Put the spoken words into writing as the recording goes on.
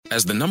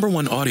As the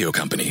 #1 audio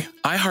company,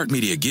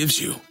 iHeartMedia gives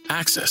you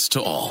access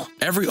to all.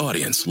 Every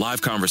audience,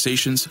 live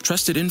conversations,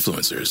 trusted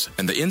influencers,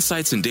 and the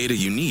insights and data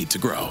you need to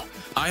grow.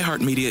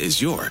 iHeartMedia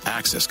is your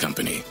access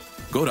company.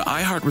 Go to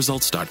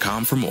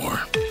iHeartResults.com for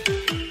more.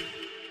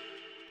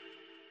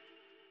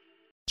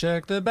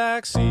 Check the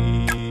back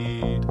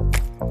seat.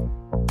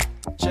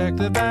 Check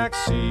the back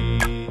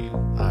seat.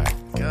 All right,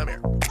 come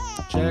here.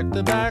 Check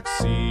the back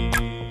seat.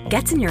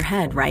 Gets in your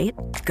head, right?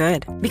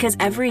 Good. Because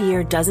every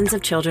year, dozens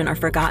of children are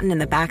forgotten in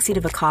the backseat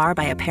of a car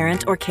by a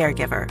parent or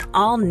caregiver.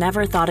 All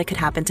never thought it could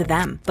happen to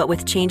them. But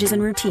with changes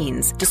in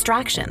routines,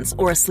 distractions,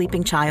 or a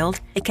sleeping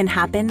child, it can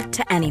happen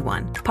to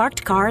anyone.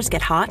 Parked cars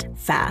get hot,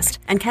 fast,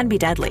 and can be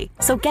deadly.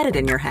 So get it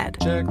in your head.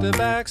 Check the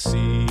back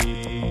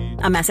seat.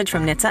 A message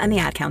from NHTSA and the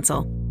Ad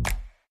Council.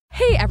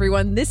 Hey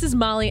everyone, this is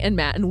Molly and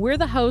Matt, and we're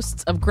the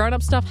hosts of Grown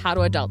Up Stuff How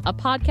to Adult, a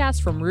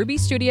podcast from Ruby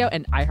Studio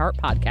and iHeart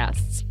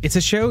Podcasts. It's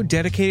a show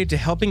dedicated to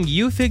helping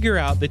you figure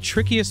out the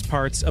trickiest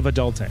parts of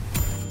adulting.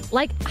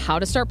 Like how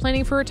to start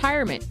planning for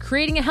retirement,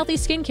 creating a healthy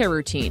skincare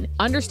routine,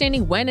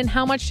 understanding when and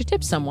how much to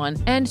tip someone,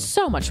 and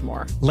so much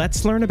more.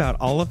 Let's learn about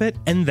all of it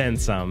and then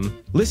some.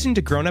 Listen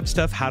to Grown Up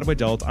Stuff How to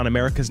Adult on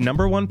America's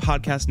 #1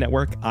 podcast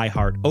network,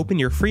 iHeart. Open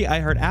your free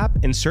iHeart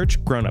app and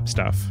search Grown Up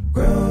Stuff.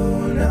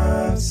 Grown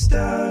Up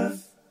Stuff.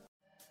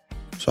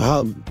 So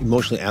how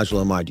emotionally agile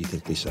am I, do you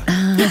think, Lisa?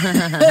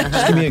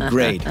 Just give me a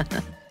grade.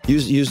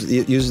 Use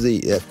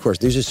the of course,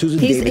 there's a Susan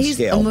David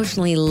scale. He's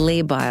emotionally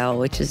labile,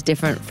 which is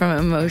different from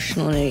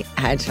emotionally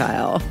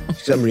agile.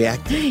 So I'm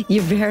reactive.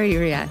 You're very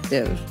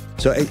reactive.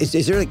 So is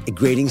there like a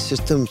grading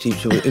system?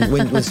 So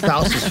when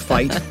spouses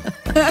fight,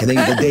 and then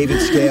the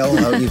David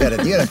scale, you got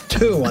a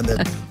 2 on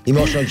the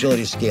emotional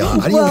agility scale.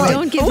 How do you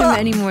don't give him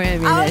any more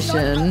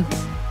ammunition.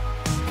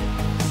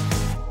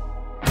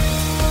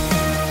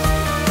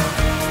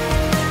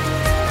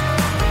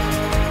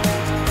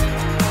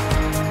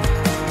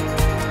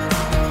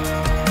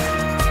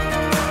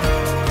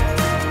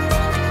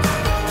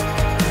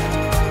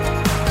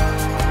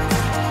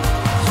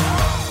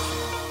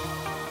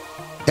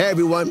 Hey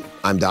everyone,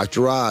 I'm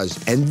Dr. Oz,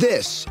 and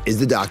this is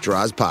the Dr.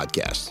 Oz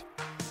Podcast.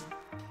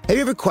 Have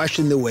you ever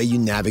questioned the way you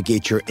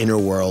navigate your inner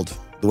world,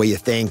 the way you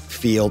think,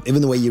 feel,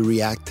 even the way you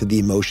react to the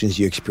emotions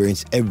you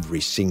experience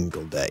every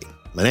single day?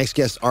 My next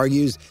guest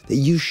argues that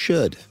you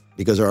should,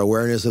 because our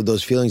awareness of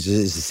those feelings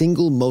is the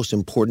single most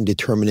important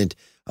determinant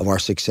of our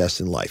success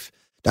in life.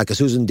 Dr.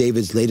 Susan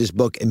David's latest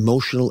book,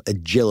 Emotional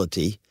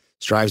Agility,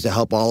 strives to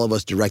help all of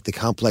us direct the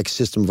complex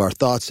system of our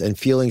thoughts and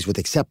feelings with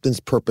acceptance,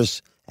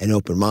 purpose, and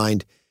open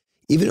mind,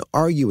 even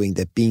arguing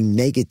that being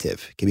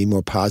negative can be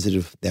more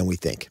positive than we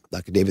think.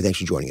 Dr. David, thanks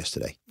for joining us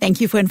today. Thank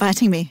you for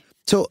inviting me.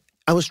 So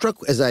I was struck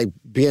as I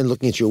began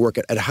looking at your work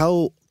at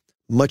how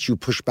much you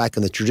push back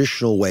on the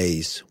traditional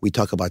ways we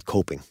talk about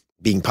coping.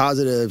 Being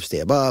positive, stay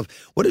above.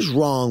 What is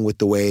wrong with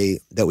the way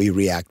that we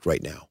react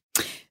right now?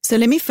 So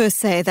let me first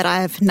say that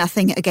I have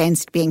nothing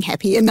against being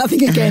happy and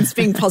nothing against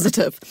being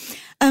positive.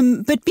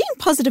 But being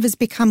positive has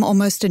become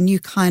almost a new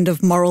kind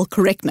of moral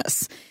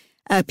correctness.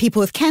 People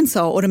with cancer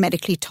are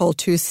automatically told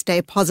to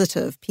stay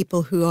positive.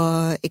 People who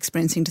are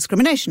experiencing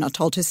discrimination are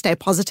told to stay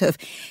positive.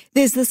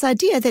 There's this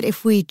idea that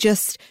if we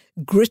just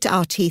grit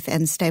our teeth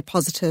and stay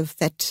positive,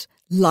 that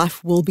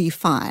life will be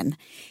fine.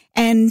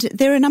 And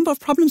there are a number of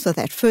problems with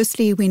that.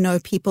 Firstly, we know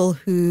people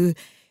who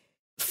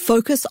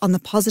focus on the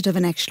positive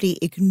and actually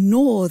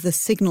ignore the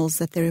signals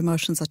that their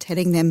emotions are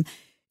telling them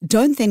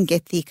don't then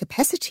get the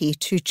capacity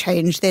to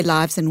change their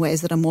lives in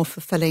ways that are more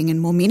fulfilling and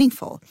more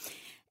meaningful.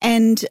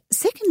 And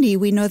secondly,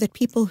 we know that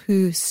people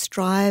who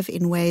strive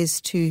in ways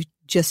to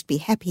just be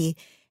happy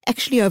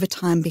actually over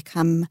time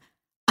become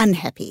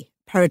unhappy,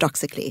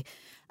 paradoxically.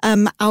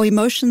 Our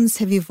emotions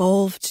have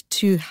evolved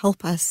to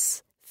help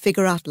us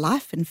figure out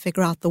life and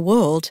figure out the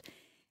world.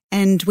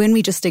 And when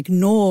we just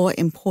ignore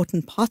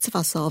important parts of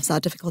ourselves,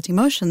 our difficult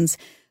emotions,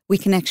 we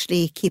can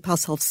actually keep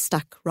ourselves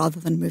stuck rather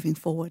than moving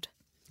forward.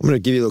 I'm going to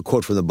give you a little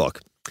quote from the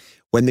book.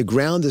 When the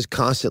ground is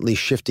constantly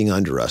shifting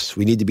under us,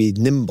 we need to be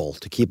nimble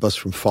to keep us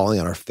from falling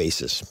on our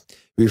faces,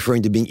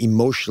 referring to being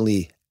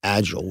emotionally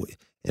agile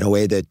in a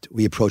way that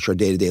we approach our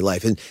day-to-day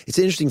life. And it's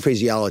an interesting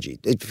phraseology.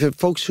 For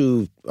folks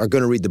who are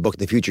going to read the book in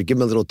the future, give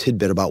them a little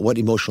tidbit about what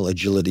emotional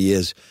agility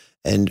is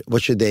and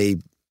what should they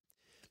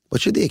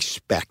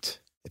expect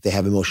if they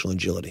have emotional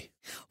agility.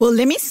 Well,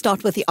 let me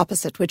start with the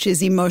opposite, which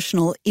is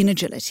emotional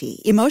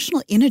inagility.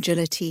 Emotional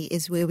inagility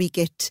is where we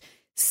get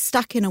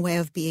stuck in a way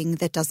of being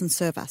that doesn't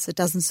serve us. It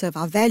doesn't serve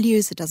our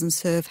values. It doesn't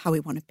serve how we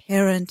want to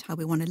parent, how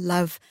we want to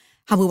love,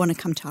 how we want to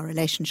come to our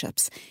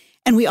relationships.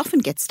 And we often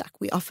get stuck.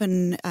 We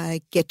often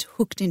get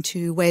hooked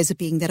into ways of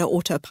being that are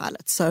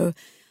autopilot. So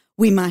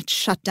we might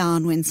shut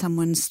down when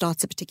someone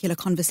starts a particular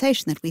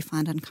conversation that we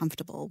find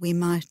uncomfortable. We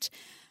might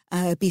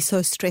be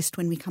so stressed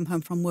when we come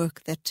home from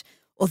work that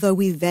although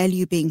we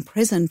value being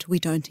present, we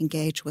don't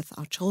engage with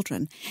our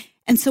children.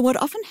 And so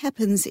what often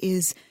happens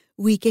is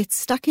we get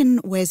stuck in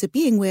ways of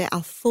being where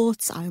our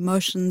thoughts, our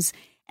emotions,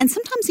 and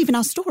sometimes even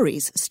our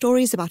stories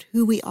about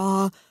who we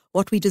are,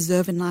 what we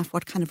deserve in life,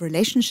 what kind of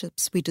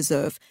relationships we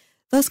deserve,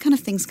 those kind of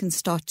things can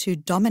start to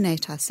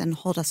dominate us and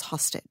hold us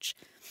hostage.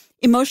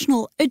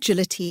 Emotional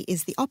agility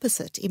is the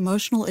opposite.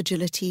 Emotional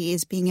agility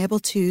is being able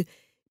to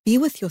be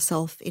with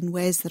yourself in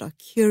ways that are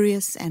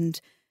curious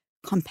and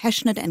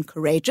compassionate and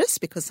courageous,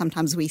 because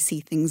sometimes we see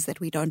things that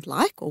we don't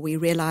like, or we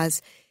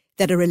realize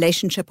that a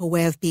relationship or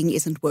way of being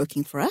isn't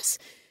working for us.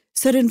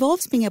 So it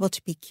involves being able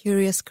to be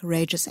curious,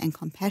 courageous, and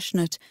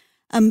compassionate,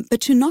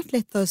 but to not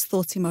let those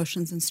thoughts,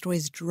 emotions, and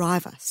stories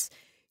drive us,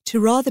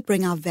 to rather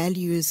bring our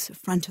values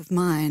front of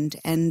mind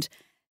and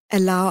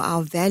allow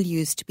our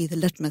values to be the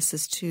litmus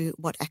as to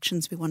what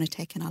actions we want to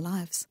take in our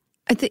lives.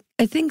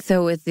 I think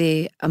though, with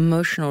the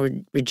emotional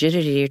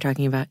rigidity you're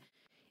talking about,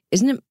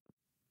 isn't it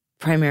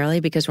primarily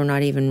because we're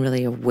not even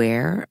really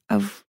aware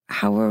of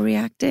how we're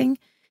reacting?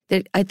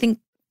 That I think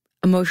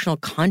emotional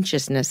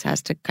consciousness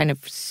has to kind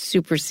of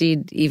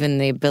supersede even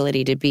the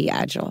ability to be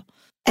agile.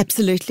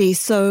 Absolutely.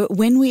 So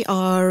when we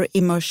are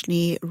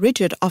emotionally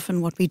rigid,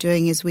 often what we're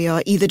doing is we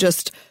are either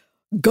just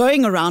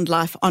going around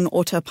life on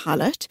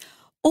autopilot,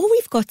 or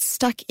we've got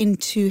stuck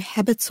into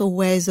habits or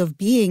ways of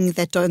being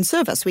that don't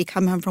serve us. We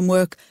come home from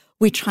work,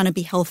 we're trying to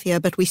be healthier,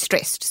 but we're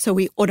stressed, so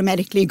we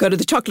automatically go to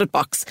the chocolate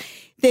box.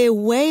 There are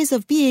ways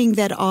of being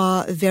that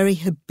are very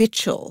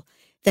habitual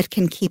that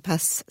can keep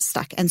us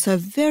stuck. And so a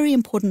very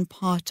important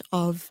part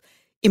of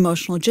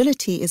emotional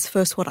agility is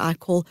first what I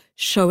call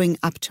showing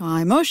up to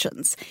our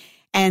emotions.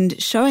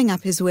 And showing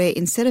up is where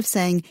instead of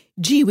saying,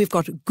 gee, we've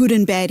got good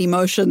and bad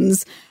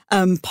emotions,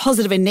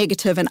 positive and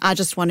negative, and I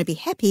just want to be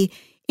happy,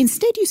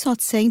 instead you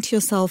start saying to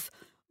yourself,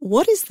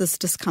 what is this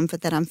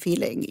discomfort that I'm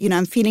feeling? You know,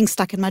 I'm feeling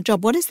stuck in my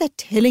job. What is that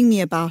telling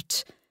me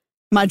about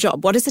my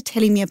job? What is it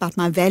telling me about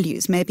my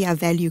values? Maybe I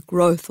value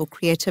growth or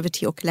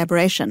creativity or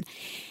collaboration.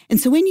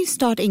 And so when you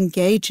start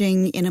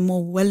engaging in a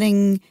more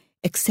willing,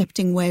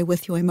 accepting way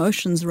with your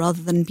emotions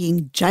rather than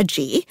being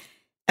judgy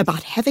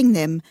about having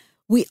them,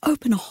 we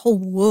open a whole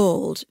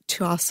world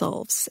to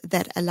ourselves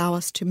that allow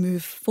us to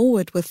move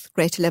forward with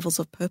greater levels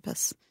of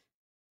purpose.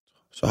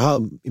 So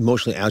how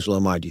emotionally agile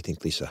am I, do you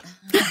think, Lisa?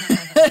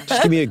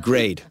 Just give me a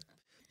grade.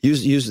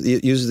 Use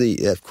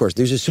the of course,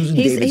 there's a Susan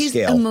David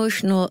scale. He's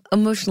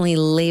emotionally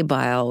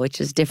labile,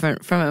 which is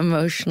different from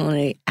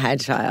emotionally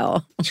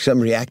agile. Because I'm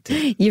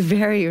reactive. You're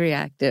very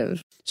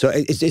reactive. So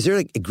is there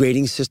a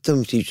grading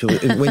system?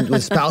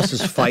 When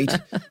spouses fight,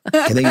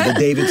 and then the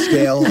David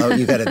scale,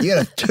 you got a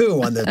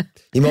 2 on the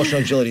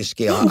emotional agility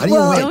scale. How do you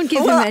win? Don't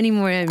give him any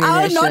more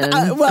ammunition.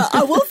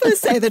 I will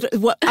first say that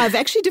I've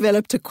actually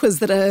developed a quiz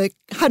that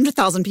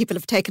 100,000 people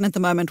have taken at the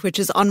moment, which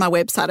is on my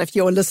website if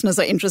your listeners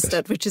are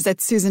interested, which is at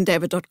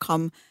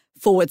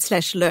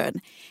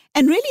susandavid.com/learn.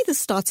 And really this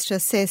starts to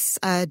assess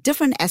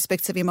different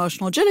aspects of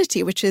emotional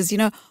agility, which is,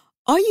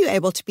 are you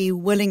able to be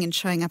willing in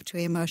showing up to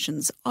your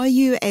emotions? Are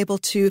you able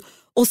to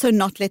also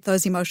not let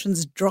those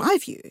emotions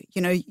drive you?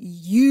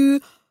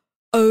 You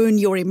own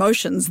your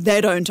emotions.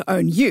 They don't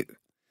own you.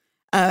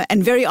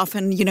 And very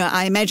often,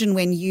 I imagine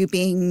when you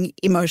being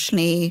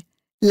emotionally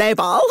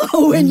labile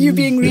or when you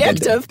being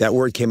reactive. That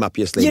word came up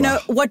yesterday.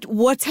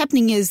 What's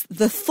happening is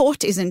the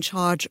thought is in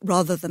charge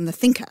rather than the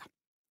thinker.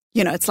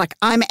 It's like,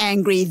 I'm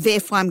angry,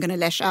 therefore I'm going to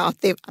lash out.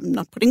 I'm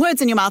not putting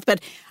words in your mouth, but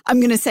I'm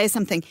going to say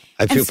something.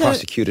 I feel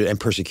prosecuted and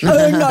persecuted.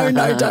 Oh, no,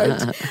 don't.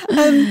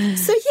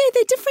 So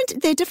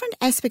they're different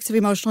aspects of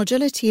emotional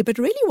agility, but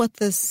really what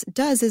this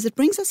does is it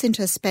brings us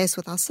into a space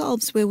with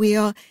ourselves where we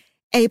are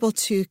able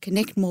to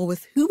connect more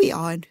with who we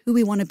are and who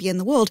we want to be in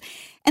the world.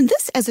 And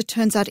this, as it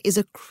turns out, is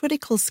a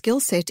critical skill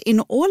set in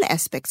all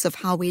aspects of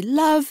how we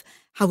love,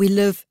 how we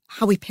live,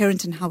 how we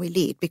parent, and how we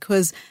lead,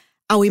 because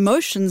our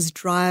emotions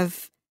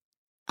drive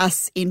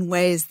us in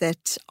ways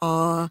that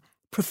are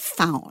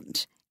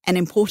profound and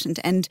important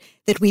and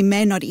that we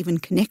may not even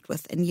connect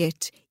with and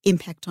yet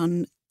impact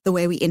on the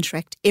way we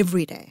interact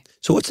every day.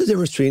 So what's the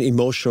difference between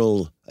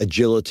emotional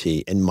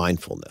agility and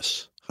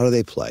mindfulness? How do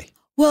they play?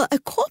 Well, a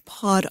core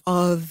part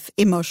of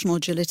emotional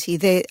agility,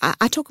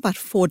 I talk about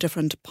 4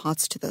 different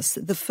parts to this.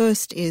 The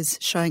first is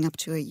showing up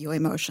to your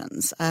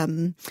emotions.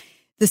 The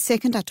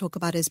second I talk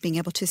about is being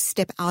able to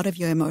step out of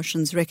your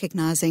emotions,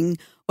 recognizing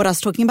what I was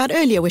talking about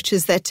earlier, which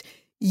is that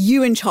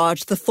you in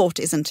charge, the thought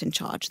isn't in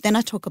charge. Then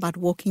I talk about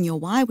walking your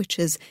why, which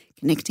is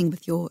connecting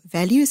with your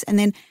values. And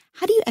then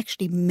how do you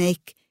actually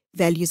make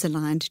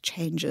values-aligned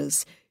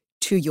changes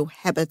to your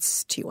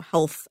habits, to your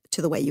health,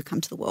 to the way you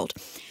come to the world?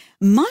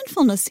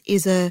 Mindfulness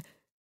is a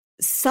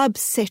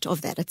subset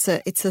of that.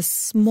 It's a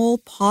small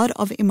part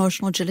of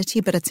emotional agility,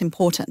 but it's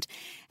important.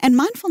 And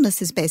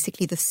mindfulness is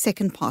basically the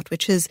second part,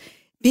 which is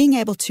being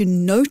able to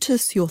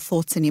notice your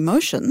thoughts and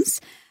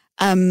emotions,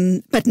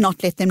 but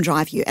not let them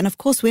drive you. And of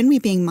course, when we're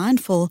being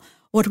mindful,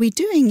 what we're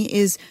doing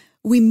is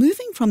we're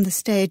moving from the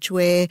stage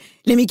where,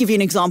 let me give you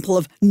an example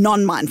of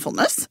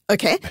non-mindfulness,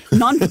 okay?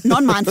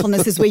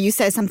 Non-mindfulness is where you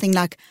say something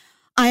like,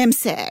 I am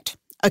sad.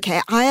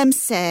 Okay, I am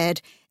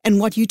sad. And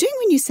what you're doing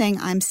when you're saying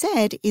I'm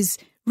sad is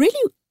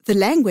really the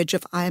language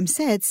of I am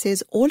sad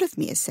says all of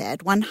me is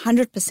sad,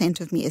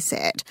 100% of me is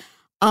sad.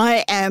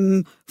 I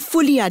am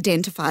fully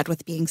identified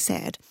with being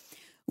sad.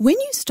 When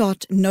you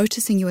start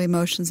noticing your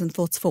emotions and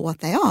thoughts for what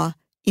they are,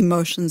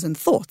 emotions and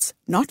thoughts,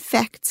 not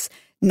facts,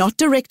 not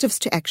directives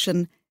to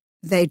action.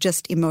 They're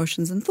just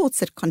emotions and thoughts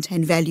that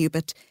contain value,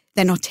 but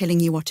they're not telling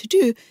you what to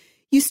do.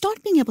 You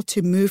start being able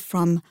to move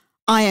from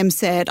I am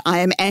sad, I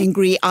am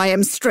angry, I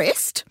am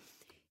stressed,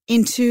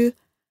 into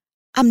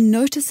I'm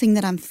noticing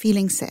that I'm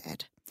feeling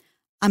sad.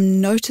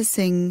 I'm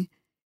noticing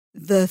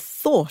the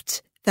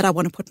thought that I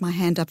want to put my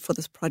hand up for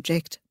this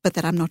project, but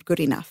that I'm not good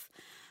enough.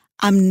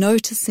 I'm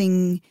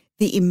noticing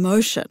the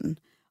emotion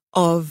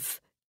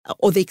of,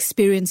 or the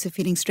experience of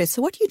feeling stressed.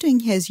 So what you're doing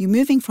here is you're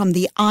moving from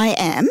the I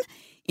am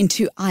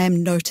into I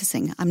am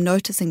noticing. I'm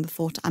noticing the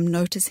thought. I'm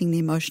noticing the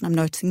emotion. I'm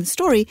noticing the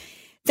story.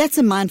 That's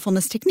a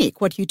mindfulness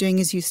technique. What you're doing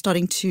is you're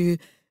starting to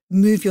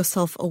move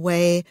yourself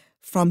away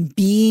from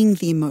being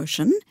the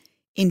emotion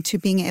into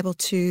being able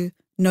to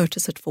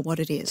notice it for what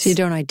it is. So you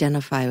don't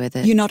identify with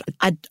it. You're not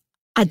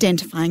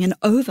identifying and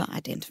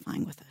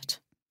over-identifying with it.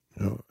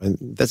 And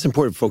that's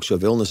important for folks who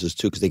have illnesses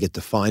too, because they get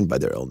defined by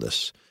their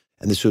illness.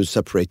 And this would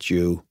separate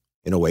you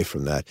in a way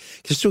from that.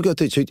 Just to go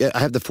through, so I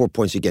have the 4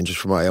 points again, just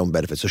for my own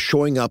benefit. So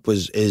showing up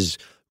is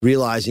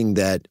realizing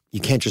that you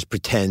can't just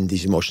pretend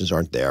these emotions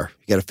aren't there.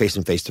 You got to face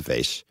them face to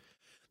face.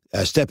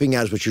 Stepping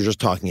out is what you're just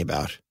talking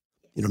about.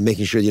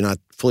 Making sure you're not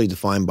fully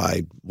defined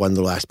by one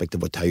little aspect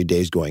of how your day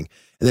is going.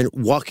 And then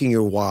walking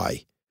your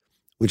why,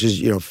 which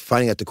is,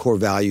 finding out the core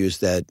values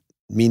that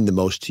mean the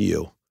most to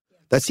you.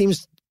 That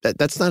seems,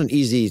 that's not an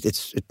easy, it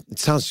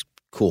sounds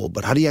cool,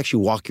 but how do you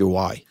actually walk your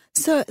why?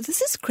 So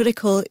this is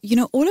critical.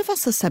 All of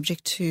us are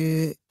subject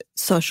to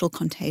social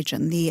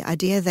contagion, the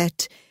idea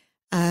that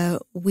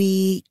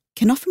we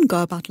can often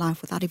go about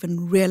life without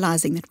even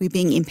realizing that we're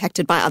being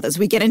impacted by others.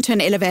 We get into an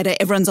elevator,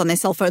 everyone's on their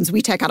cell phones,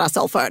 we take out our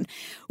cell phone.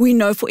 We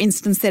know, for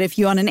instance, that if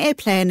you're on an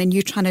airplane and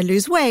you're trying to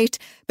lose weight,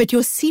 but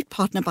your seat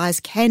partner buys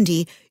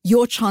candy,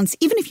 your chance,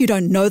 even if you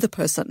don't know the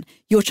person,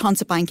 your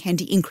chance of buying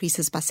candy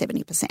increases by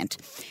 70%.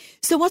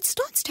 So what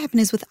starts to happen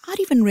is, without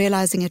even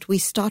realizing it, we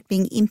start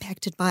being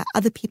impacted by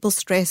other people's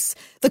stress,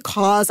 the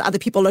cars other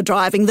people are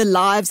driving, the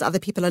lives other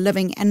people are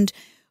living, and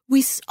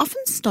we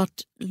often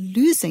start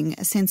losing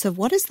a sense of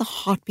what is the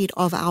heartbeat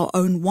of our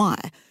own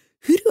why.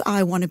 Who do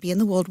I want to be in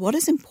the world? What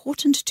is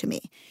important to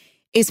me?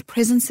 Is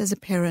presence as a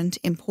parent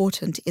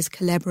important? Is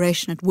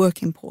collaboration at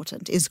work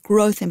important? Is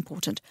growth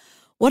important?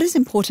 What is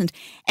important?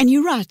 And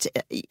you're right,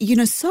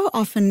 so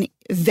often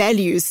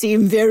values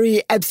seem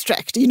very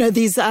abstract.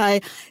 These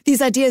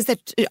ideas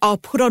that are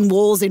put on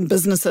walls in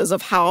businesses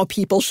of how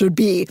people should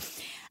be.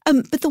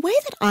 But the way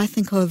that I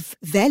think of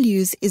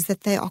values is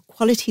that they are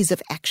qualities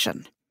of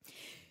action.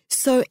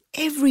 So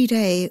every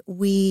day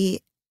we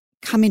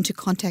come into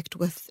contact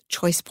with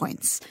choice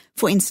points.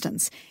 For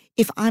instance,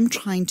 if I'm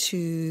trying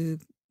to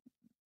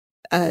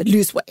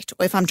lose weight,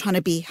 or if I'm trying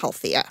to be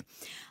healthier,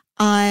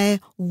 I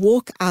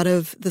walk out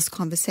of this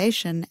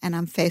conversation and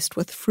I'm faced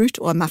with fruit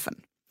or a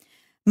muffin.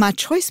 My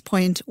choice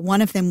point,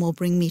 one of them will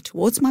bring me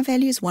towards my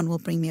values, one will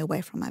bring me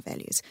away from my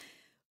values.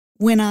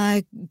 When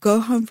I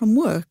go home from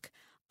work,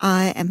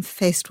 I am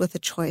faced with a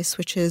choice,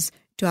 which is,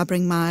 do I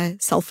bring my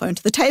cell phone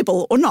to the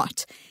table or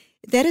not?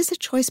 That is a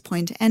choice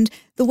point. And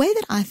the way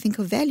that I think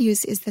of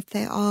values is that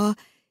they are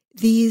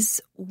these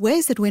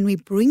ways that when we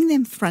bring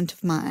them front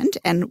of mind,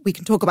 and we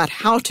can talk about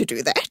how to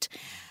do that,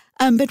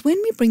 but when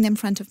we bring them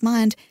front of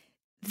mind,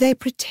 they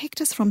protect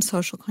us from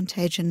social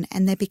contagion,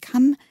 and they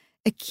become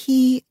a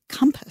key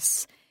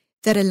compass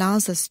that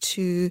allows us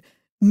to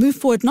move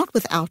forward, not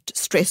without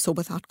stress or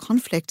without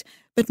conflict,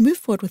 but move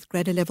forward with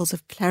greater levels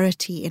of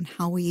clarity in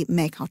how we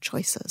make our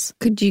choices.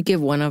 Could you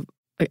give one of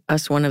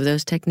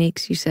those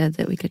techniques you said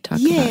that we could talk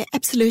about? Yeah,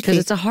 absolutely. Because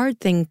it's a hard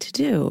thing to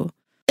do.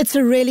 It's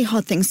a really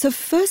hard thing. So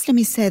first, let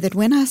me say that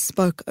when I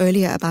spoke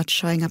earlier about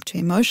showing up to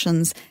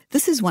emotions,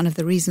 this is one of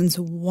the reasons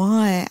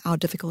why our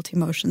difficult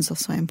emotions are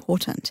so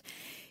important,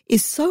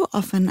 is so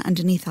often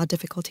underneath our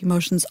difficult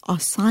emotions are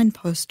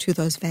signposts to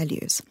those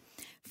values.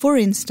 For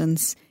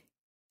instance,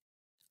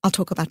 I'll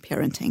talk about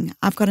parenting.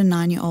 I've got a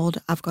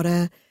 9-year-old, I've got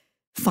a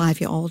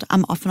 5-year-old,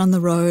 I'm often on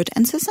the road,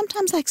 and so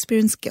sometimes I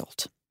experience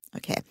guilt.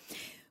 Okay.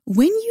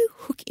 When you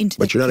hook into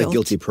But you're not guilt, a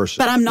guilty person.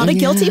 But I'm not a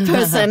guilty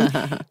person.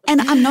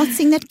 And I'm not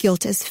seeing that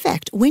guilt as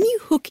fact. When you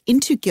hook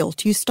into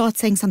guilt, you start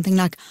saying something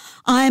like,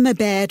 I am a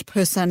bad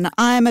person,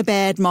 I am a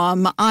bad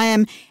mom,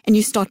 and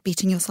you start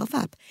beating yourself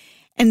up.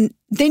 And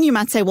then you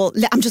might say, well,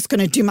 I'm just going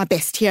to do my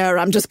best here.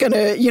 I'm just going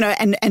to,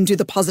 and do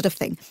the positive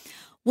thing.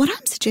 What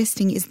I'm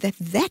suggesting is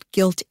that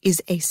guilt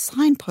is a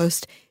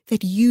signpost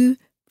that you,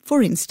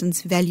 for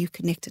instance, value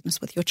connectedness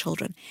with your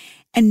children.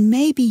 And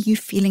maybe you're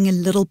feeling a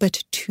little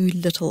bit too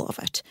little of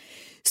it.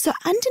 So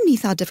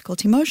underneath our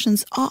difficult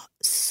emotions are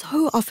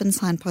so often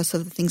signposts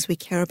of the things we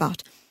care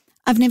about.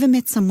 I've never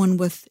met someone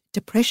with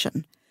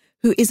depression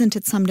who isn't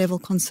at some level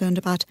concerned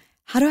about,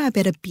 how do I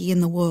better be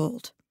in the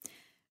world?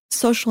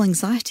 Social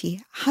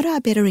anxiety, how do I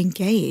better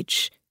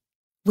engage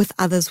with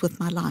others with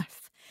my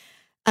life?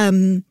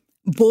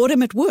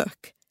 Boredom at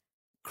work,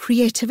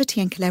 creativity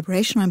and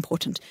collaboration are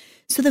important.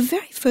 So the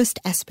very first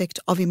aspect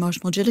of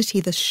emotional agility,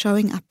 the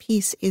showing up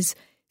piece, is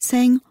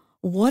saying,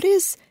 what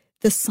is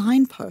the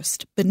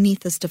signpost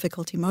beneath this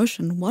difficult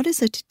emotion? What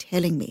is it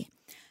telling me?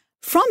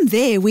 From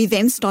there, we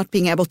then start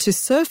being able to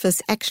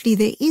surface, actually,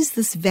 there is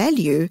this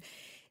value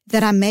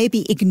that I may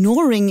be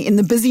ignoring in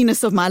the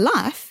busyness of my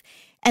life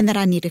and that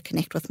I need to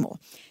connect with more.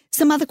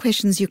 Some other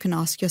questions you can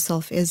ask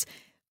yourself is,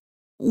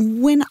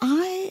 when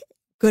I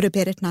go to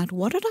bed at night,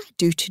 what did I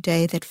do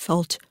today that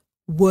felt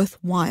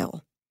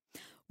worthwhile?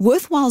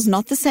 Worthwhile is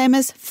not the same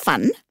as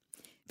fun,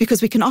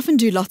 because we can often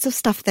do lots of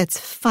stuff that's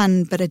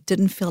fun, but it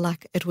didn't feel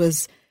like it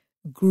was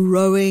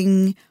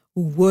growing,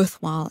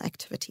 worthwhile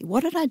activity.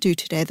 What did I do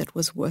today that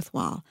was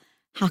worthwhile?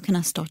 How can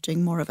I start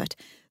doing more of it?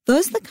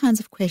 Those are the kinds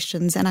of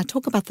questions, and I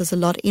talk about this a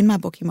lot in my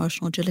book,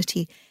 Emotional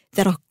Agility,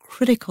 that are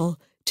critical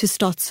to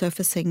start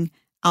surfacing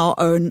our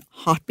own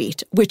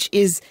heartbeat, which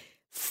is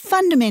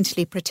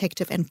fundamentally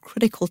protective and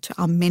critical to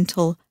our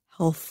mental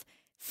health,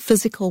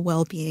 physical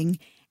well-being,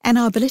 and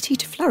our ability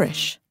to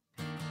flourish.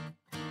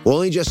 We're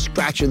only just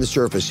scratching the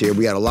surface here.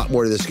 We got a lot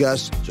more to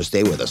discuss, so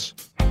stay with us.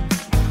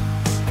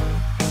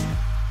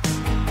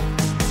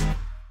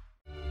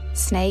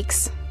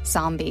 Snakes,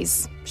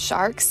 zombies,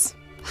 sharks,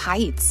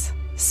 heights,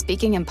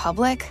 speaking in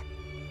public.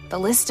 The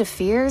list of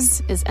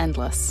fears is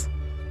endless.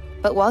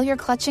 But while you're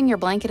clutching your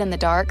blanket in the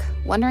dark,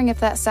 wondering if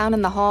that sound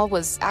in the hall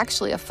was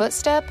actually a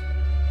footstep,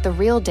 the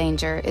real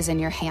danger is in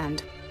your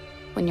hand,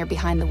 when you're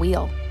behind the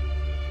wheel.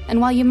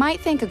 And while you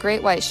might think a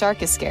great white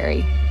shark is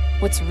scary,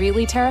 what's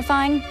really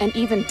terrifying and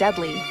even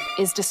deadly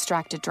is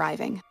distracted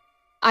driving.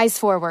 Eyes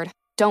forward,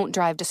 don't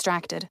drive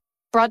distracted.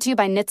 Brought to you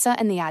by NHTSA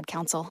and the Ad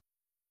Council.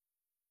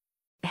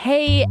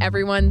 Hey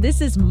everyone, this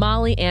is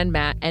Molly and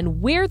Matt,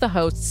 and we're the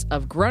hosts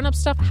of Grown Up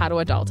Stuff How to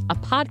Adult, a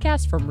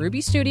podcast from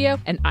Ruby Studio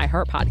and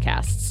iHeart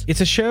Podcasts.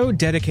 It's a show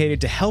dedicated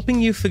to helping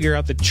you figure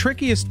out the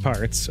trickiest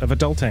parts of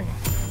adulting.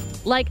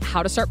 Like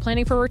how to start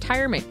planning for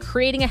retirement,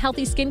 creating a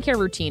healthy skincare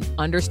routine,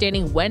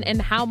 understanding when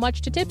and how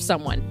much to tip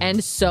someone,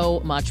 and so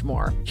much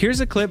more.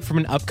 Here's a clip from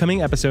an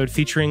upcoming episode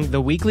featuring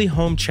the weekly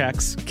home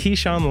checks,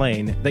 Keyshawn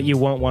Lane, that you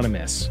won't want to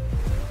miss.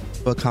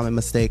 A common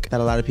mistake that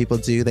a lot of people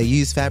do, they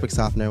use fabric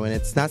softener when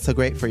it's not so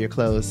great for your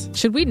clothes.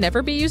 Should we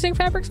never be using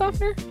fabric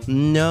softener?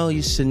 No,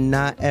 you should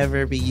not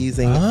ever be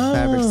using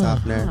fabric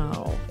softener.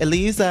 Oh. It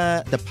leaves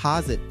a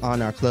deposit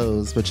on our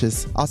clothes, which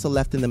is also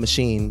left in the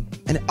machine.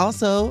 And it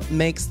also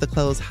makes the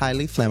clothes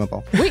highly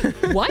flammable.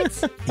 Wait,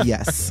 what?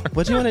 Yes.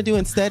 What you want to do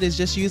instead is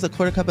just use a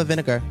quarter cup of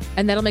vinegar.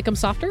 And that'll make them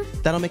softer?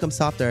 That'll make them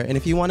softer. And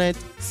if you wanted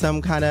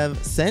some kind of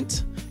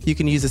scent, you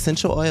can use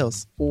essential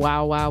oils.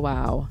 Wow, wow,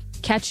 wow.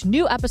 Catch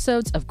new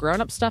episodes of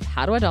Grown Up Stuff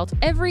How to Adult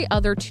every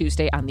other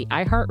Tuesday on the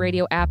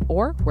iHeartRadio app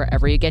or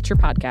wherever you get your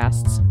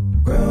podcasts.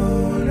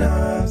 Grown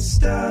Up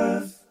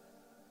Stuff.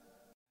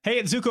 Hey,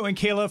 it's Zuko and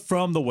Kayla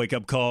from The Wake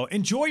Up Call.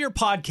 Enjoy your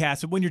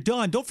podcast, but when you're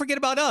done, don't forget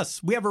about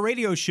us. We have a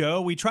radio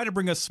show. We try to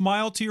bring a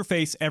smile to your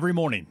face every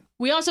morning.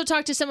 We also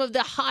talk to some of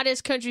the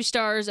hottest country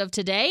stars of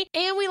today,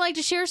 and we like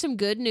to share some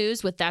good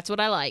news with That's What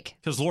I Like.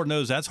 Because Lord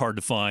knows that's hard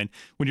to find.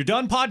 When you're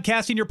done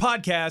podcasting your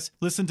podcast,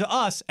 listen to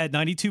us at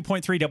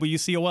 92.3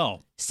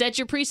 WCOL. Set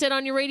your preset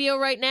on your radio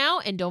right now,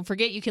 and don't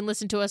forget you can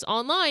listen to us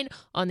online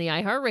on the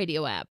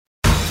iHeartRadio app.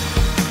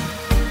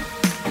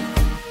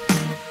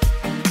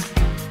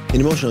 In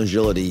Emotional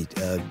Agility,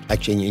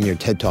 actually in your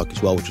TED Talk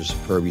as well, which was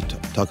superb, you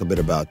talk a bit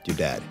about your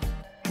dad.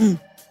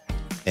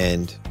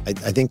 And I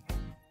think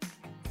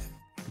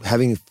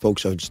having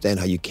folks understand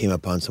how you came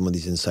upon some of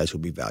these insights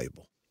would be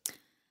valuable.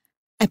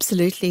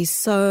 Absolutely.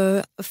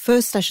 So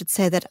first, I should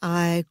say that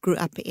I grew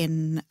up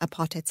in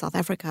apartheid South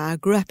Africa. I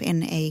grew up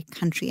in a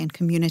country and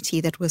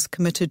community that was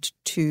committed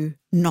to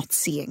not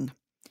seeing,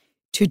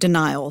 to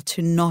denial,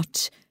 to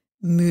not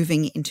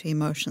moving into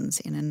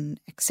emotions in an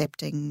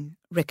accepting,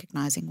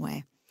 recognizing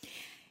way.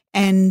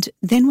 And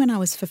then when I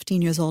was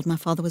 15 years old, my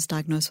father was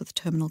diagnosed with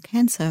terminal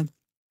cancer,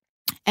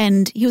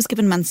 and he was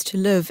given months to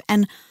live.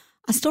 And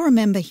I still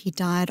remember he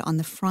died on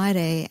the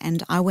Friday,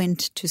 and I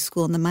went to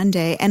school on the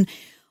Monday. And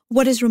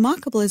what is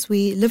remarkable is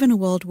we live in a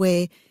world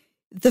where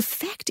the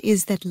fact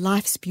is that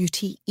life's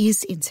beauty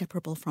is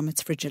inseparable from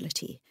its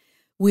fragility.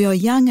 We are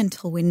young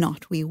until we're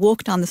not. We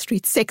walk down the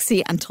street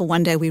sexy until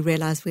one day we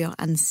realize we are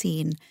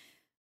unseen.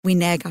 We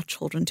nag our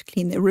children to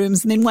clean their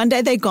rooms, and then one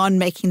day they're gone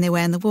making their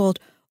way in the world.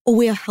 Or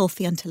we are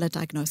healthy until a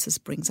diagnosis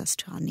brings us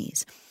to our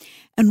knees.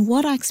 And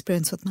what I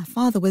experienced with my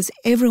father was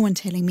everyone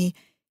telling me,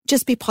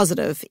 just be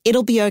positive,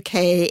 it'll be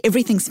okay,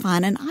 everything's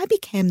fine. And I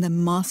became the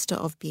master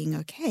of being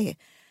okay.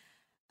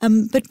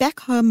 But back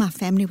home, my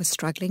family was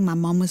struggling. My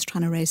mom was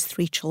trying to raise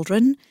 3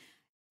 children,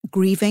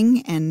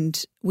 grieving,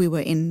 and we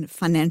were in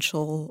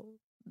financial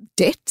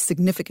debt,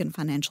 significant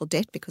financial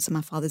debt, because of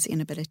my father's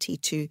inability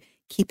to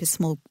keep his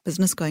small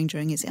business going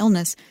during his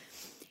illness.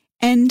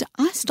 And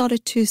I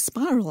started to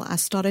spiral. I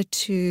started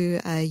to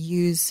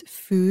use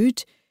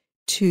food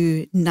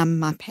to numb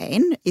my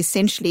pain,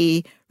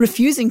 essentially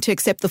refusing to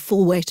accept the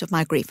full weight of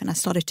my grief. And I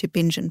started to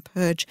binge and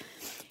purge.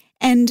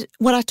 And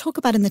what I talk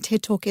about in the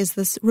TED Talk is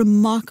this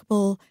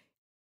remarkable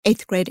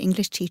 8th grade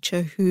English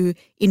teacher who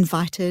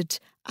invited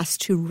us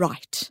to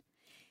write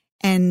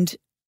and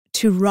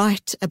to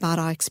write about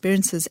our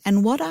experiences.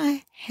 And what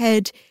I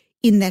had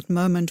in that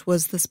moment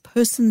was this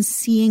person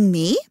seeing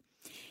me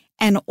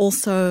and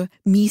also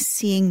me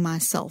seeing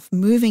myself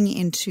moving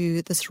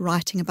into this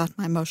writing about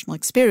my emotional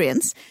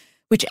experience,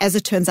 which, as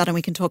it turns out, and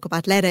we can talk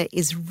about later,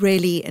 is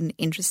really an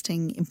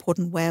interesting,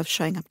 important way of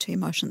showing up to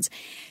emotions.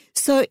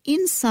 So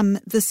in sum,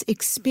 this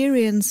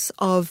experience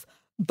of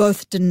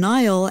both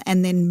denial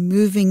and then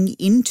moving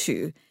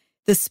into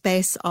the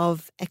space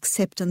of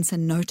acceptance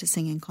and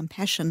noticing and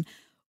compassion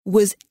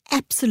was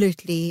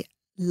absolutely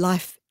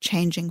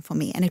life-changing for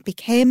me. And it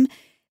became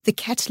the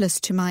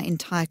catalyst to my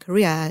entire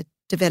career. I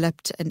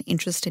developed an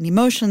interest in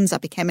emotions. I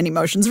became an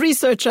emotions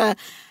researcher.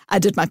 I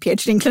did my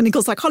PhD in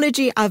clinical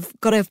psychology. I've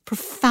got a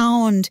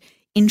profound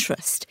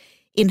interest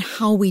in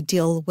how we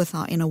deal with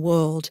our inner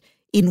world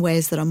in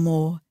ways that are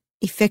more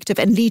effective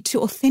and lead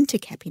to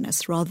authentic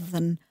happiness rather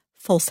than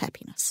false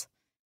happiness.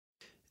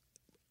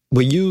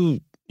 Were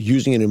you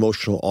using an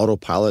emotional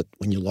autopilot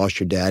when you lost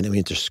your dad and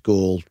went to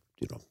school,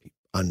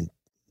 on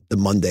the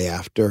Monday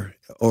after?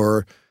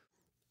 Or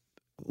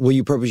were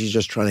you purposely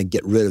just trying to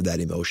get rid of that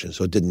emotion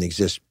so it didn't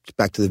exist?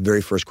 Back to the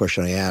very first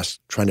question I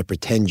asked, trying to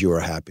pretend you were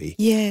happy.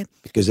 Yeah.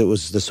 Because it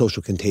was the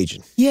social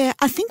contagion. Yeah,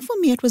 I think for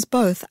me it was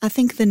both. I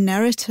think the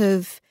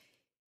narrative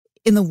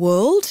in the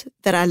world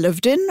that I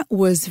lived in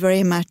was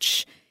very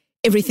much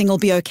everything will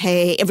be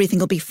okay, everything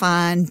will be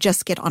fine,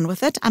 just get on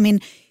with it. I mean,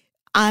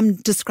 I'm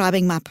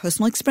describing my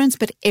personal experience,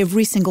 but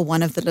every single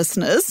one of the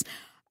listeners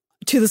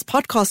to this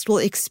podcast will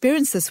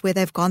experience this where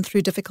they've gone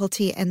through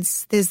difficulty. And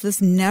there's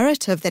this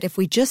narrative that if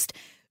we just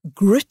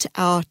grit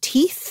our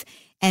teeth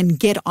and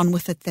get on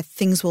with it, that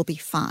things will be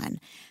fine.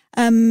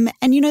 And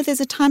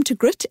there's a time to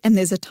grit and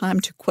there's a time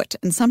to quit.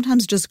 And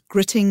sometimes just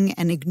gritting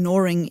and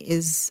ignoring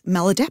is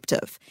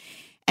maladaptive.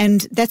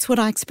 And that's what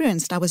I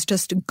experienced. I was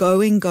just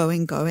going,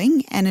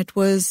 and it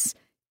was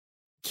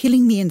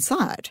killing me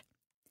inside.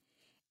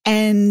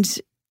 And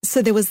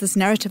so there was this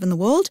narrative in the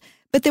world,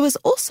 but there was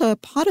also a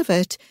part of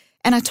it,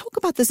 and I talk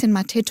about this in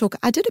my TED Talk.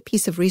 I did a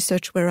piece of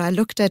research where I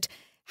looked at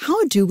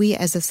how do we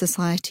as a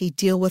society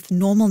deal with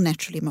normal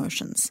natural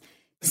emotions,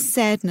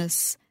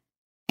 sadness,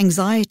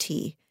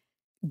 anxiety,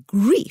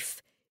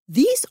 grief.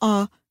 These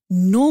are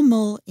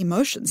normal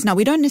emotions. Now,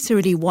 we don't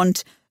necessarily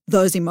want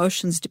those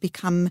emotions to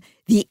become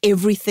the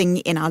everything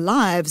in our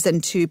lives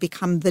and to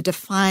become the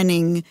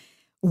defining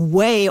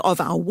way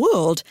of our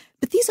world,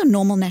 but these are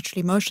normal natural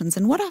emotions.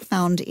 And what I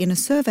found in a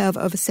survey of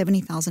over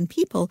 70,000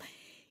 people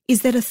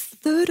is that a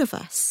third of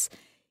us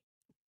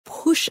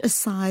push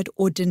aside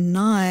or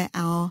deny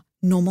our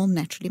normal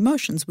natural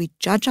emotions. We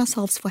judge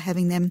ourselves for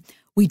having them.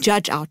 We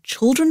judge our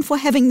children for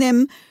having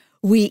them.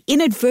 We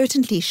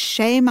inadvertently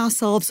shame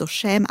ourselves or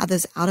shame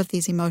others out of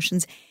these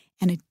emotions,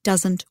 and it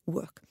doesn't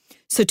work.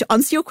 So to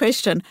answer your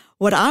question,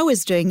 what I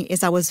was doing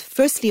is I was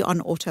firstly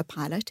on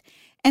autopilot.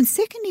 And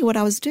secondly, what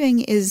I was doing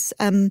is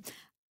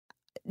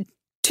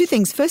two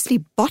things. Firstly,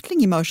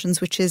 bottling emotions,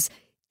 which is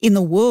in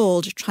the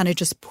world trying to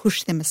just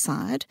push them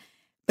aside.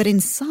 But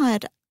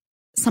inside,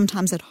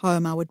 sometimes at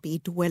home, I would be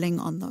dwelling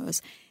on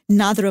those.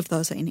 Neither of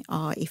those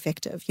are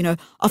effective.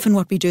 Often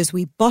what we do is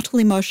we bottle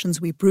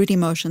emotions, we brood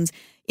emotions.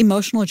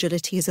 Emotional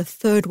agility is a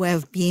third way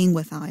of being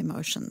with our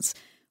emotions,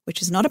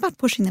 which is not about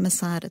pushing them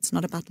aside. It's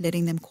not about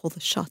letting them call the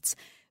shots,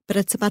 but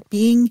it's about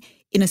being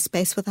in a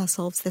space with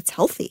ourselves that's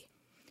healthy.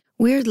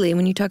 Weirdly,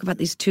 when you talk about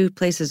these two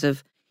places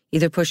of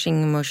either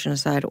pushing emotion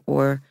aside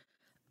or,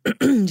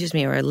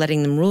 or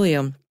letting them rule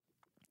you,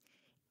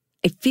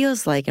 it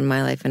feels like in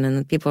my life and in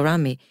the people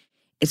around me,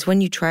 it's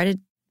when you try to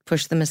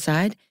push them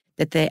aside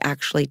that they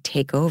actually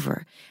take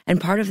over. And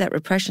part of that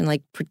repression,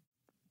 like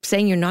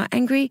saying you're not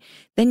angry,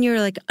 then you're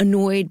like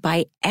annoyed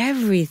by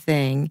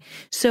everything.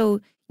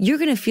 So you're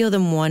going to feel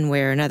them one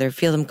way or another,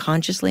 feel them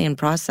consciously and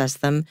process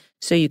them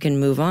so you can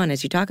move on,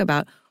 as you talk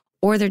about,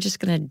 or they're just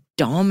going to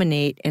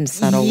dominate in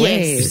subtle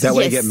ways. Is that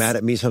why you get mad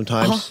at me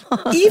sometimes?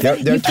 There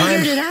are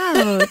times, it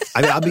out.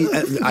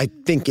 I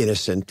think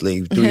innocently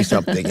doing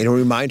something, and it'll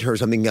remind her of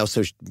something else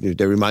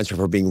that reminds her of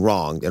her being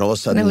wrong. And all of a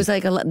sudden... And it was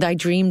like, I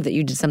dreamed that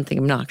you did something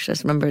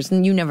obnoxious, remember?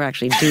 And you never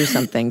actually do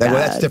something bad. Well,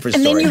 that's a different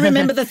story. And then you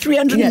remember the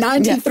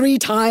 393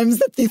 times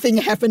that the thing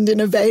happened in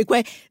a vague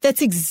way.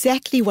 That's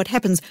exactly what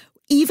happens.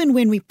 Even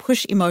when we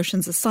push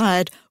emotions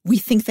aside, we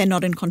think they're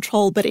not in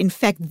control, but in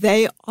fact,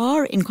 they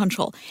are in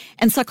control.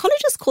 And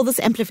psychologists call this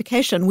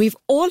amplification. We've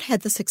all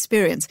had this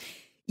experience.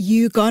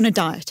 You go on a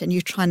diet and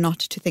you try not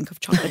to think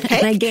of chocolate cake.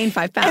 And I gain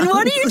 5 pounds. And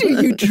what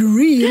do? You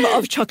dream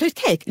of chocolate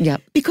cake.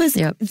 Yep. Because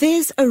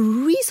there's a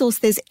resource,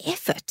 there's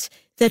effort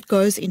that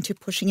goes into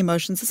pushing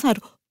emotions aside.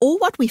 Or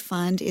what we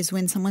find is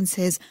when someone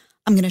says,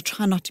 I'm going to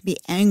try not to be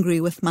angry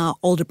with my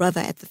older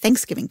brother at the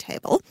Thanksgiving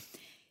table,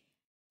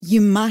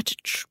 you might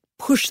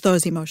push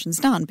those emotions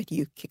down, but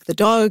you kick the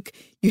dog,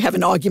 you have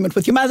an argument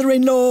with your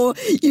mother-in-law,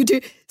 you do.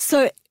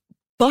 So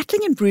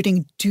bottling and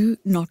brooding do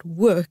not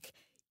work,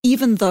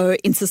 even though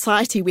in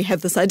society we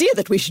have this idea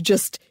that we should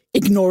just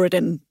ignore it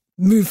and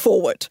move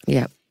forward.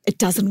 Yeah. It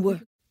doesn't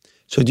work.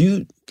 So do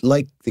you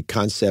like the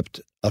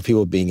concept of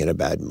people being in a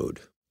bad mood?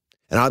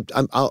 And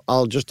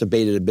I'll just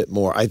debate it a bit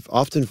more. I've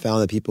often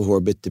found that people who are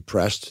a bit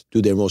depressed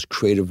do their most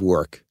creative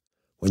work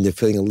when they're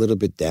feeling a little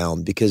bit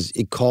down because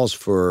it calls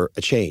for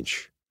a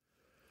change.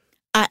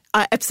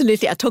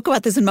 Absolutely. I talk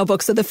about this in my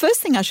book. So the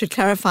first thing I should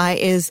clarify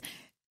is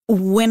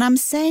when I'm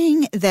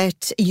saying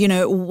that,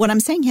 what I'm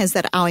saying here is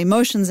that our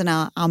emotions and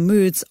our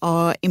moods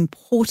are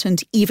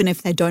important even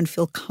if they don't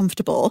feel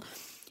comfortable.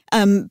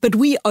 But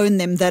we own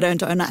them, they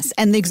don't own us.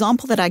 And the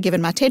example that I give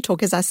in my TED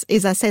Talk is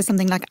I say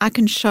something like, I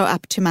can show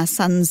up to my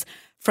son's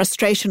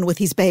frustration with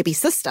his baby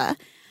sister.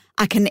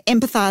 I can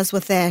empathize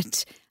with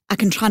that. I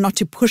can try not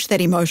to push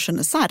that emotion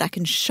aside. I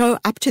can show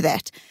up to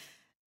that.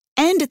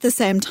 And at the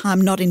same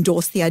time, not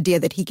endorse the idea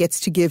that he gets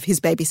to give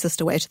his baby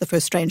sister away to the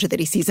first stranger that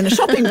he sees in a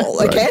shopping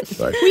mall, okay?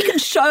 Right. We can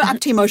show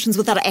up to emotions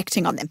without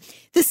acting on them.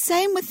 The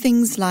same with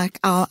things like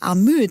our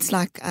moods,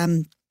 like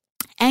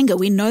anger.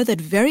 We know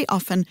that very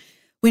often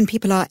when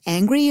people are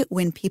angry,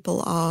 when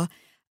people are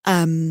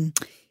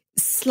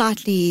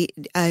slightly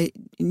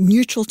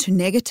neutral to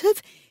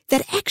negative,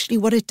 that actually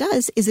what it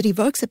does is it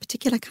evokes a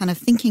particular kind of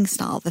thinking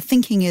style. The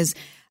thinking is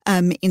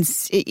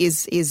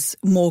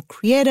more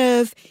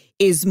creative,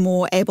 is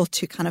more able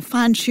to kind of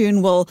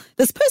fine-tune, well,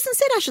 this person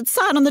said I should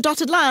sign on the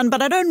dotted line,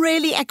 but I don't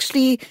really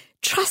actually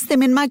trust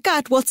them in my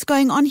gut. What's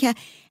going on here?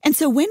 And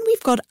so when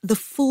we've got the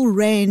full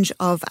range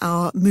of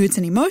our moods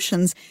and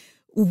emotions,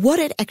 what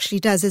it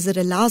actually does is it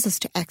allows us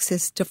to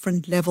access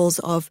different levels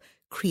of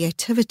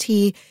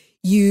creativity.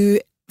 You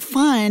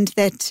find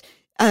that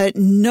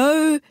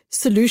no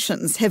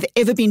solutions have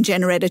ever been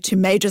generated to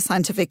major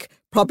scientific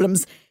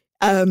problems.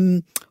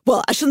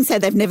 Well, I shouldn't say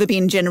they've never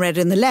been generated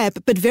in the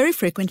lab, but very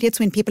frequently it's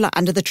when people are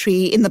under the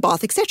tree, in the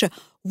bath, etc.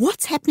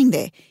 What's happening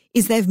there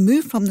is they've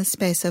moved from the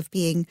space of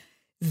being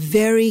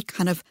very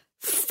kind of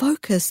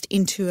focused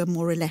into a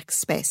more relaxed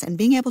space, and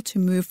being able to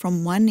move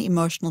from one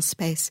emotional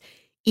space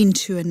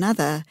into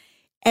another,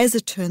 as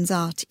it turns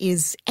out,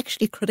 is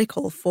actually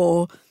critical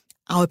for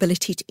our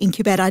ability to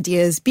incubate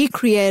ideas, be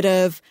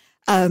creative,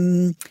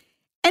 and,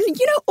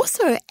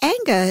 also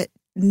anger.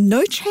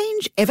 No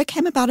change ever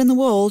came about in the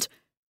world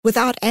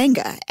without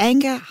anger.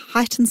 Anger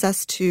heightens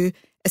us to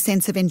a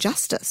sense of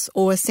injustice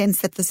or a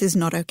sense that this is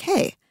not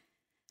okay.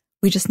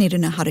 We just need to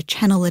know how to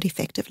channel it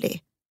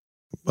effectively.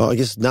 Well, I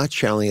guess not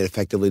channeling it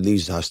effectively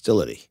leads to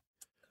hostility,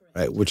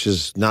 right? Which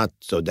is not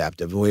so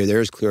adaptive, where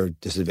there is clear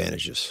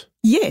disadvantages.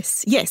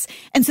 Yes.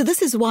 And so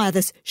this is why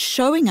this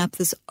showing up,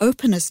 this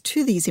openness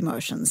to these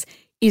emotions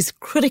is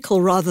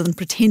critical, rather than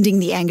pretending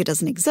the anger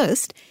doesn't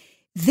exist.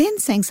 Then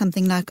saying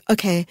something like,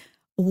 okay,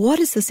 what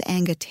is this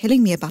anger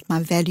telling me about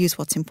my values?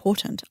 What's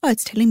important? Oh,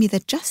 it's telling me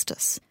that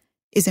justice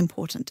is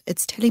important.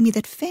 It's telling me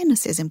that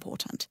fairness is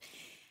important.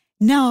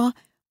 Now,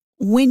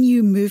 when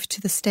you move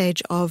to the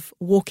stage of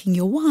walking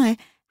your why,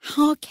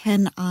 how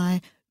can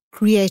I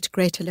create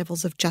greater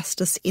levels of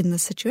justice in the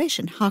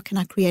situation? How can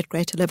I create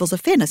greater levels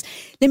of fairness?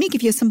 Let me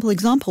give you a simple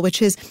example,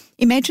 which is,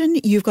 imagine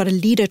you've got a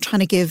leader trying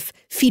to give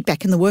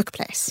feedback in the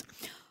workplace.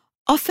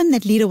 Often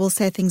that leader will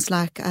say things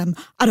like,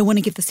 I don't want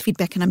to give this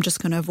feedback and I'm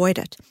just going to avoid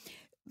it.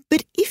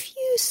 But if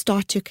you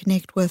start to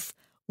connect with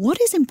what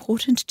is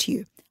important to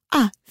you,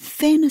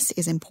 fairness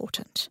is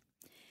important.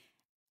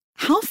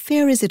 How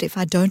fair is it if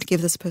I don't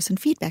give this person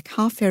feedback?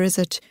 How fair is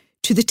it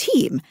to the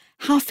team?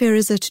 How fair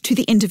is it to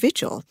the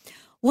individual?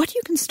 What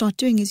you can start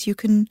doing is you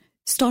can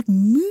start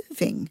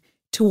moving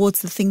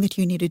towards the thing that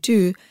you need to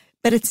do,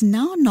 but it's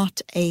now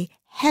not a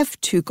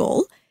have-to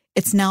goal.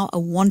 It's now a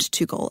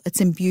want-to goal.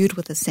 It's imbued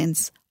with a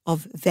sense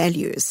of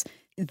values,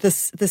 the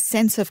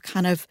sense of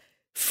kind of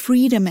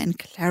freedom and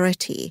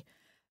clarity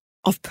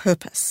of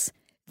purpose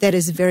that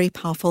is very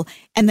powerful,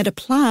 and that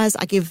applies,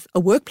 I give a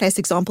workplace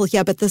example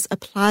here, but this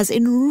applies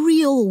in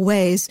real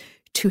ways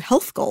to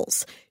health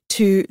goals,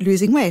 to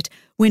losing weight.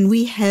 When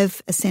we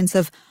have a sense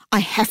of, I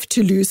have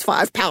to lose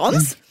 5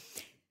 pounds,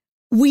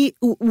 we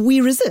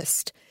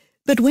resist.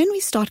 But when we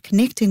start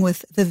connecting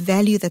with the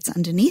value that's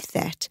underneath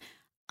that,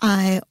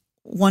 I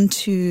want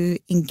to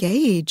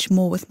engage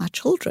more with my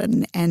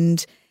children,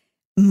 and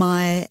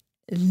my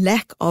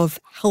lack of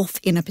health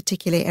in a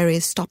particular area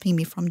is stopping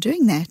me from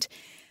doing that.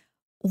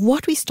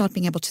 What we start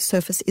being able to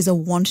surface is a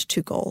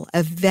want-to goal,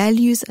 a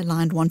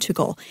values-aligned want-to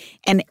goal.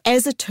 And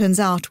as it turns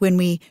out, when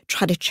we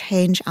try to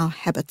change our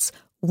habits,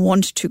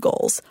 want-to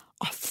goals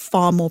are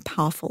far more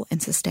powerful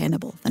and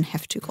sustainable than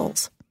have-to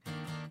goals.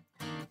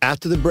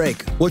 After the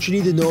break, what you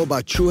need to know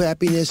about true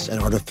happiness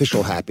and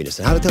artificial happiness,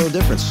 and how to tell the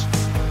difference.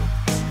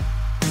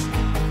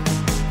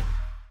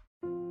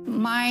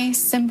 My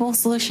simple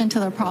solution to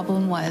the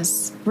problem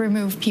was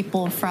remove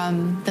people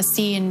from the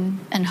scene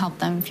and help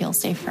them feel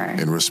safer.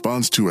 In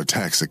response to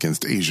attacks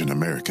against Asian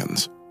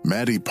Americans,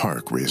 Maddie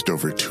Park raised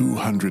over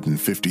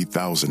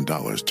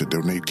 $250,000 to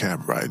donate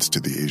cab rides to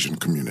the Asian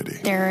community.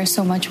 There is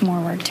so much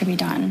more work to be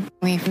done.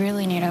 We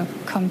really need to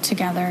come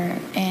together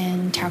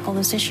and tackle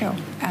this issue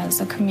as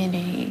a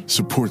community.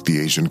 Support the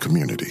Asian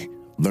community.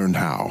 Learn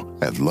how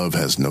at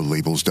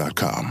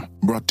lovehasnolabels.com.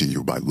 Brought to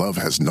you by Love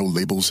Has No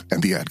Labels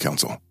and the Ad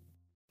Council.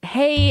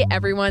 Hey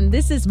everyone,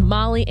 this is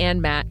Molly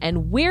and Matt,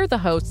 and we're the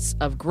hosts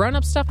of Grown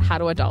Up Stuff How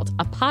to Adult,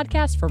 a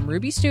podcast from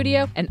Ruby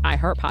Studio and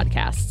iHeart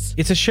Podcasts.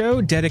 It's a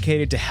show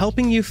dedicated to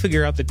helping you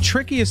figure out the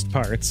trickiest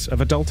parts of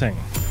adulting.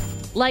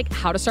 like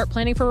how to start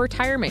planning for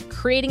retirement,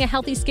 creating a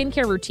healthy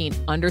skincare routine,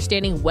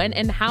 understanding when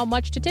and how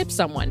much to tip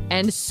someone,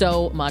 and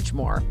so much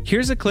more.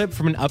 Here's a clip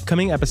from an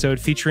upcoming episode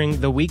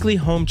featuring the weekly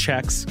home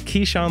checks,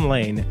 Keyshawn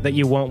Lane, that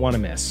you won't want to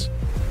miss.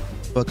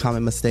 A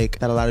common mistake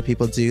that a lot of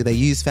people do, they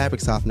use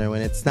fabric softener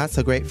when it's not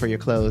so great for your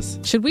clothes.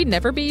 Should we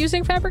never be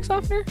using fabric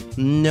softener?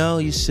 No,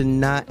 you should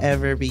not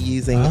ever be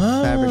using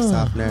fabric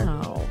softener.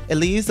 Oh. It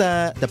leaves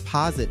a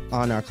deposit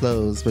on our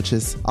clothes, which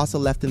is also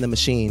left in the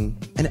machine.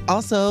 And it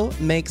also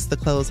makes the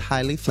clothes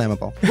highly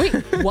flammable.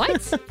 Wait,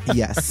 what?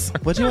 Yes.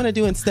 What you want to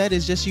do instead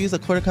is just use a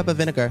quarter cup of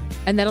vinegar.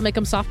 And that'll make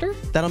them softer?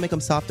 That'll make them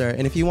softer.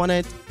 And if you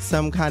wanted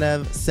some kind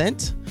of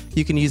scent,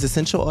 you can use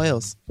essential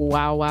oils.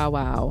 Wow, wow,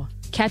 wow.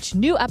 Catch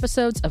new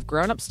episodes of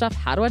Grown Up Stuff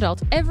How to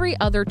Adult every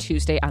other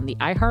Tuesday on the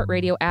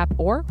iHeartRadio app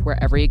or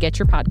wherever you get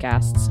your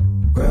podcasts.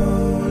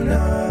 Grown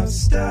Up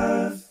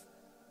Stuff.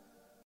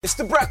 It's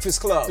The Breakfast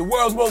Club, the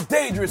world's most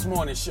dangerous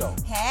morning show.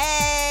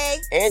 Hey!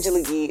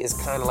 Angela Yee is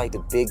kind of like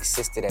the big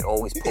sister that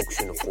always pokes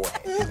you in the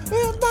forehead.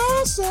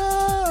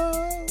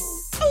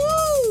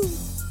 Ooh.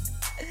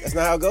 That's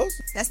not how it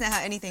goes? That's not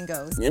how anything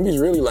goes. Yemi's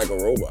really like a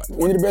robot.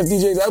 One of the best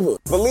DJs ever.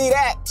 Believe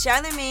that.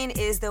 Charlamagne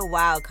is the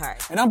wild card.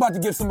 And I'm about to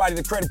give somebody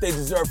the credit they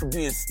deserve for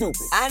being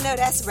stupid. I know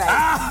that's right.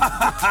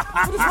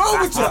 What is wrong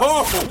with you?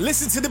 Oh.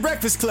 Listen to The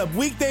Breakfast Club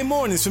weekday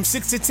mornings from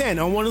 6 to 10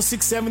 on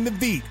 106.7 The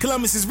Beat.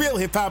 Columbus's real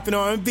hip-hop and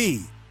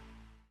R&B.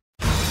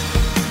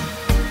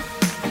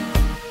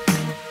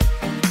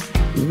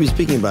 We'll be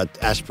speaking about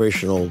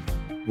aspirational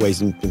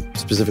ways, and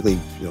specifically,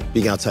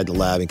 being outside the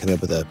lab and coming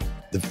up with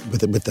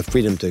the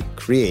freedom to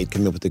create,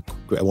 coming up with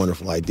a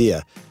wonderful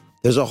idea.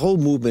 There's a whole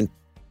movement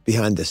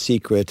behind The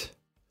Secret.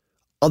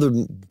 Other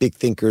big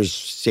thinkers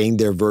saying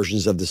their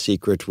versions of The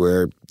Secret,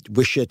 where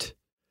wish it,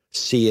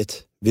 see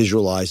it,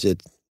 visualize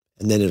it,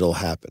 and then it'll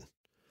happen.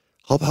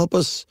 Help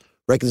us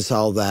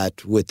reconcile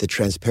that with the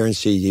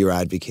transparency you're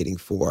advocating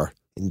for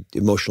in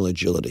emotional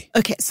agility.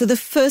 Okay, so the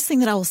first thing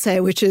that I will say,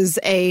 which is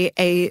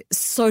a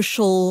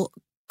social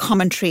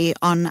commentary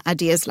on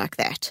ideas like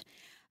that.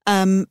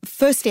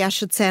 Firstly, I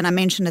should say, and I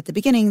mentioned at the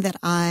beginning, that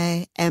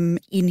I am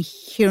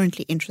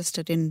inherently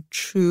interested in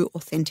true,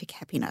 authentic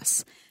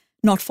happiness,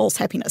 not false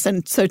happiness.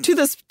 And so to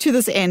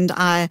this end,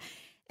 I,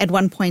 at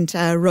one point,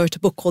 wrote a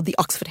book called The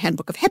Oxford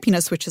Handbook of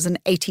Happiness, which is an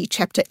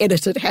 80-chapter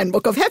edited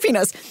handbook of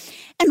happiness.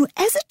 And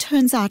as it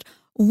turns out,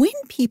 when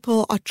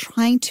people are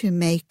trying to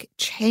make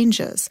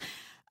changes,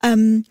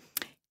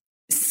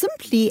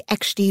 simply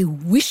actually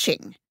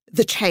wishing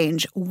the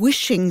change,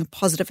 wishing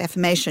positive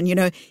affirmation,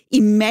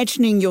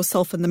 imagining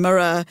yourself in the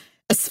mirror,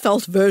 a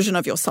svelte version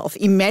of yourself,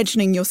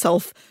 imagining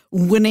yourself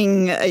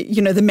winning,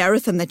 the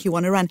marathon that you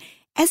want to run.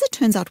 As it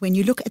turns out, when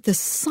you look at the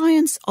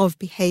science of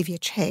behavior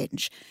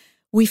change,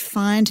 we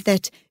find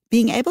that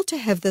being able to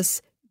have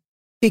this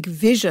big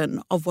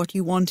vision of what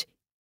you want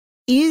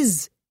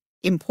is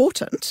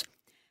important,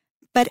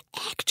 but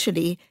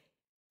actually,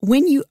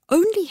 when you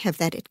only have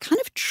that, it kind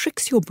of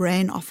tricks your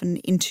brain often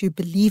into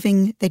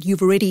believing that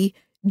you've already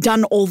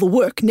done all the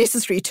work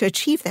necessary to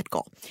achieve that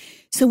goal.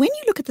 So when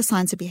you look at the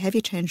science of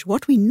behavior change,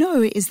 what we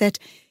know is that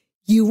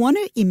you want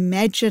to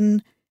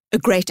imagine a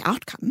great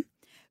outcome,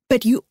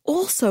 but you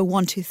also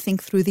want to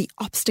think through the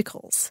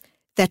obstacles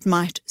that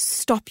might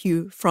stop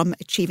you from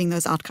achieving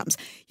those outcomes.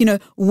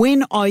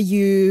 When are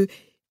you,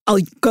 I'll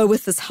go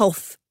with this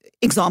health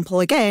example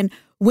again,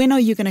 when are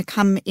you going to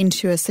come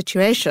into a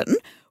situation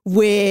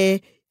where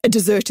a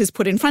dessert is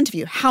put in front of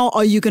you? How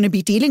are you going to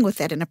be dealing with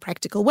that in a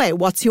practical way?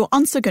 What's your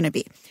answer going to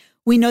be?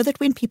 We know that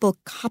when people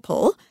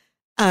couple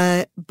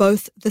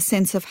both the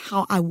sense of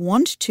how I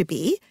want to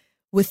be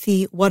with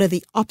the what are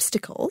the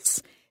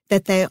obstacles,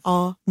 that they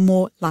are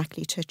more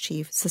likely to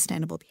achieve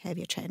sustainable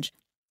behavior change.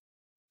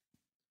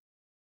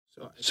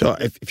 So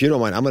if you don't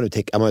mind, I'm going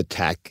to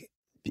tack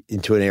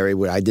into an area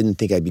where I didn't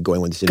think I'd be going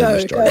when this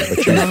interview started.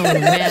 But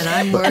man,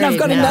 I'm worried. And I've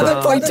got now.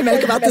 another point to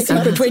make about The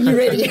Secret when you're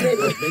ready.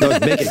 No,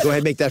 go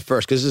ahead, make that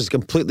first, because this is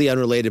completely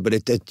unrelated,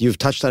 but you've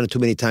touched on it too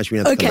many times for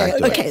me not to come back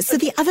to it. Okay, so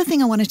the other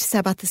thing I wanted to say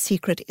about The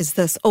Secret is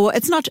this, or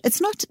it's not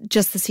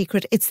just The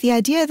Secret, it's the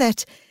idea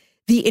that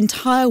the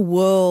entire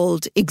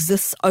world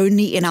exists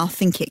only in our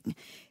thinking,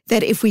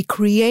 that if we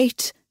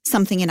create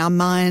something in our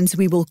minds,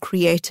 we will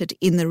create it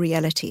in the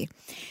reality.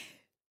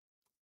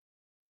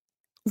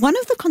 One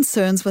of the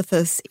concerns with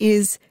this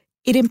is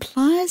it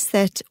implies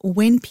that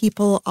when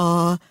people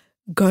are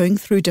going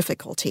through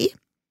difficulty,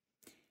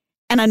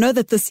 and I know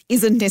that this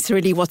isn't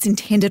necessarily what's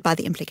intended by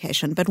the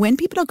implication, but when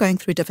people are going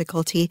through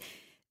difficulty,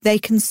 they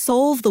can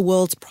solve the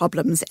world's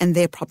problems and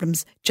their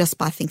problems just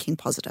by thinking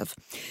positive.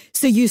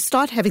 So you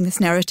start having this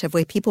narrative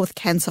where people with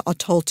cancer are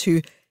told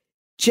to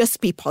just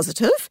be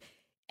positive,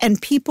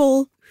 and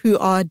people who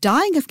are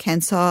dying of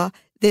cancer,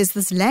 there's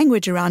this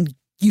language around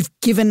you've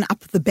given up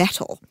the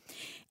battle.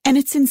 And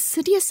it's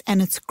insidious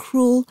and it's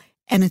cruel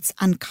and it's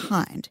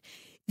unkind.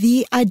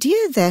 The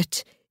idea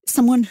that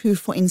someone who,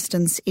 for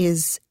instance,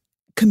 is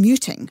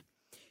commuting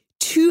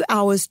 2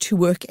 hours to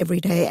work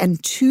every day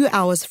and 2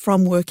 hours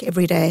from work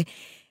every day,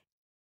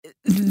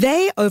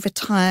 they over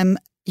time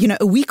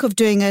a week of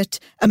doing it,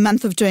 a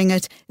month of doing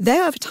it, they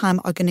over time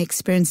are going to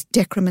experience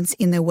decrements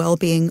in their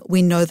well-being.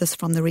 We know this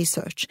from the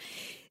research.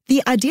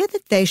 The idea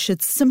that they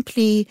should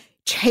simply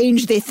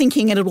change their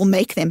thinking and it will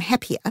make them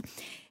happier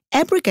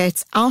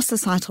abrogates our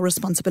societal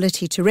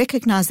responsibility to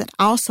recognize that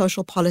our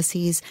social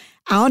policies,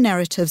 our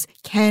narratives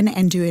can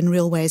and do in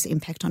real ways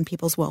impact on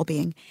people's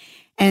well-being.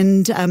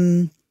 And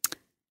the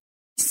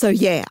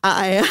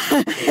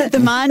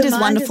mind is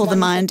wonderful, the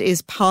mind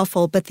is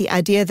powerful, but the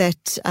idea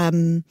that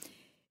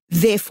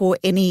therefore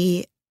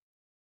any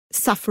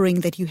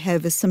suffering that you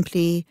have is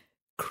simply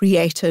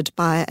created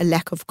by a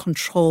lack of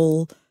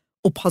control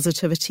or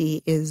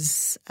positivity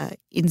is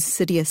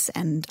insidious,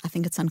 and I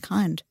think it's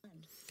unkind.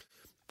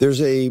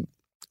 There's a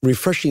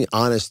refreshing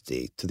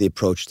honesty to the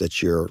approach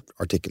that you're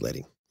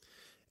articulating.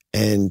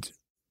 And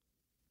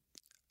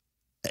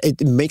it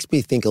makes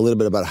me think a little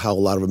bit about how a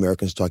lot of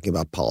Americans are talking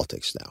about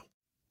politics now.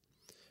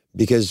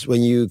 Because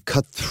when you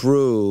cut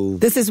through...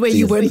 This is where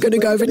you weren't going to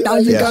go, but now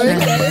you're going.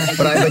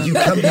 But you've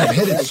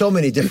hit it so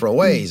many different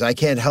ways. I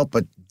can't help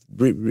but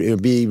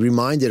be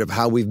reminded of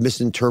how we've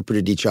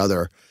misinterpreted each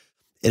other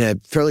in a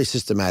fairly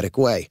systematic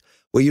way,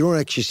 where you don't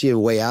actually see a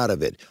way out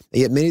of it.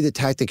 And yet many of the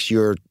tactics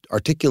you're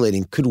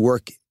articulating could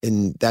work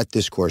in that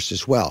discourse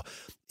as well.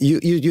 You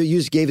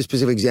gave a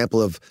specific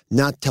example of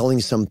not telling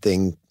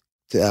something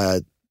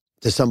to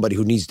somebody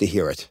who needs to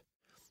hear it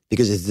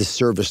because it's a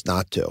disservice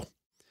not to.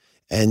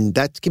 And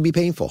that can be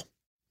painful.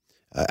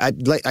 I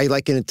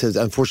liken it to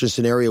the unfortunate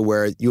scenario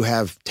where you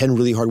have 10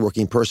 really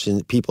hardworking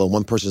people and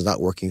one person's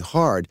not working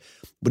hard.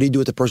 What do you do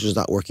with the person who's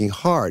not working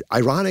hard?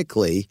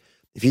 Ironically,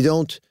 if you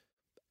don't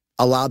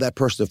allow that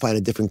person to find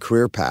a different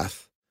career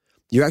path,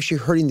 you're actually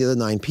hurting the other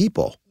 9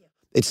 people.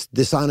 It's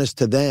dishonest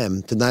to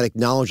them to not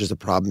acknowledge there's a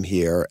problem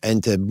here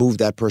and to move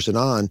that person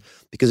on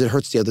because it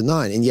hurts the other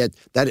 9. And yet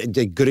that is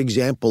a good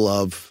example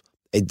of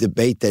a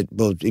debate that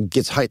it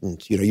gets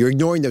heightened. You're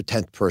ignoring the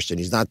 10th person.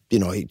 He's not,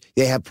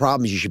 they have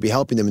problems. You should be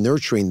helping them and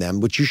nurturing them,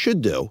 which you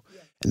should do.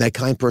 And that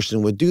kind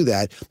person would do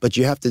that. But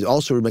you have to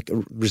also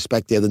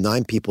respect the other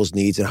 9 people's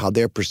needs and how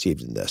they're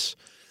perceived in this.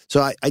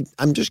 So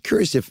I'm just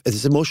curious if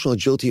this emotional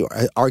agility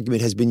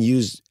argument has been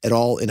used at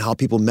all in how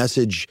people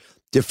message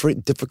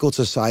difficult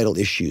societal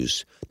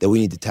issues that we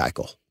need to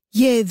tackle.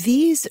 Yeah,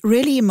 these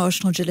really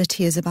emotional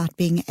agility is about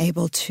being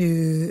able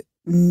to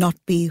not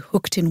be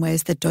hooked in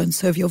ways that don't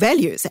serve your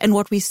values. And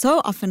what we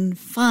so often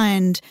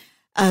find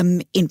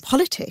in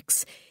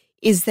politics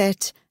is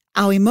that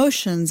our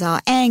emotions, our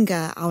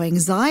anger, our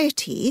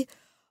anxiety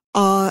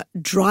are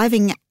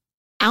driving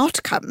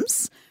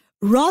outcomes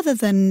rather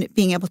than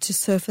being able to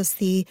surface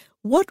the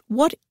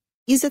what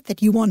is it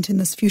that you want in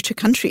this future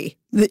country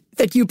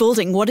that you're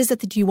building? What is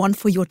it that you want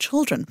for your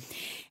children?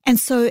 And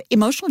so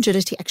emotional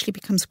agility actually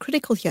becomes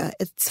critical here.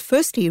 It's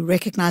firstly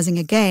recognizing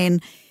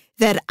again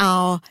that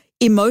our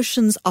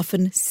emotions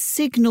often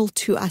signal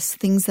to us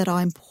things that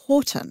are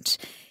important.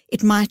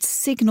 It might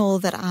signal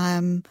that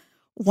I'm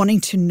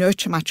wanting to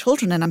nurture my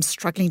children and I'm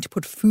struggling to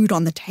put food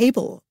on the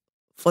table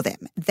for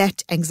them.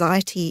 That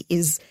anxiety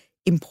is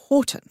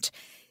important.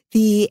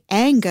 The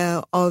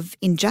anger of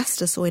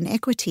injustice or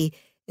inequity,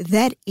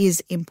 that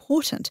is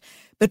important.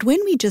 But when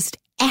we just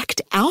act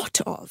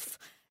out of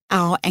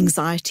our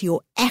anxiety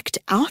or act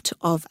out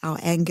of our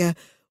anger,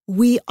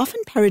 we often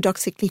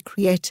paradoxically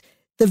create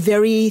the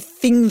very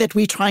thing that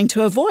we're trying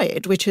to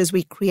avoid, which is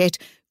we create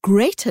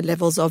greater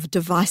levels of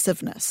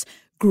divisiveness,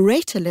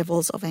 greater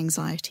levels of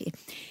anxiety.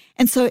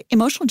 And so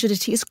emotional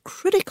agility is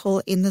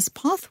critical in this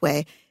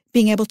pathway,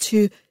 being able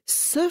to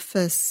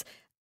surface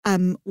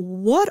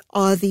what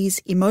are these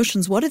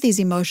emotions? What are these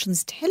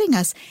emotions telling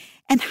us?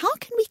 And how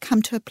can we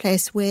come to a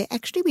place where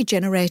actually we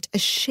generate a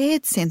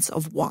shared sense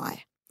of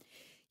why?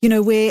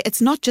 Where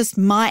it's not just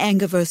my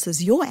anger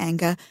versus your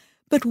anger,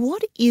 but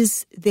what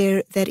is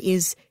there that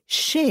is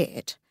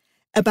shared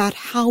about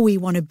how we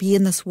want to be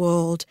in this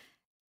world,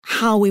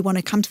 how we want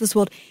to come to this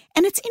world.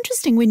 And it's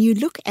interesting when you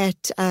look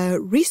at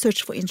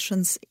research, for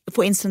instance,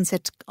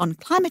 on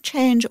climate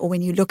change, or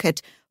when you look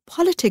at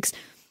politics,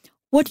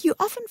 what you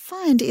often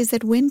find is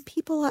that when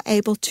people are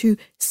able to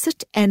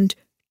sit and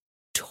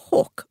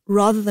talk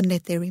rather than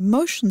let their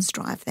emotions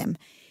drive them,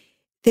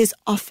 there's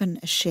often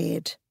a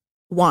shared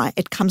why.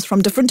 It comes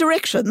from different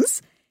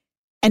directions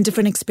and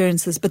different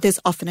experiences, but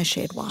there's often a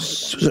shared why.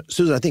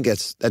 Susan, I think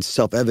that's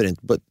self-evident,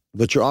 but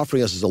what you're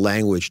offering us is a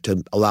language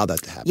to allow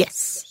that to happen.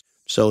 Yes.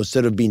 So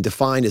instead of being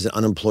defined as an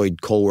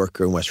unemployed coal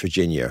worker in West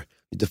Virginia,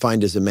 you're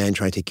defined as a man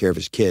trying to take care of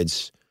his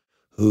kids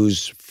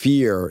whose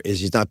fear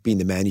is he's not being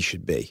the man he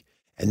should be.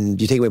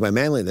 And you take away my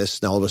manliness,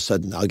 and all of a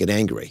sudden I'll get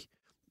angry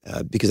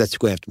because that's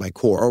going after my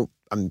core. Or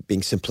I'm being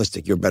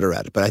simplistic, you're better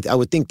at it. But I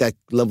would think that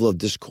level of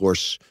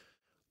discourse,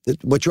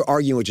 what you're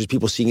arguing, which is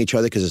people seeing each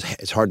other because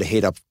it's hard to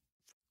hate up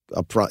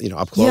front,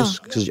 up close,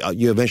 because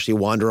you eventually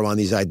wander on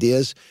these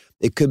ideas.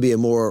 It could be a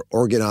more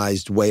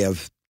organized way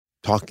of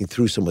talking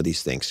through some of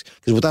these things.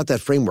 Because without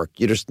that framework,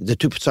 the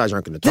two sides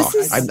aren't going to talk.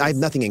 I have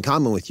nothing in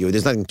common with you.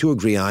 There's nothing to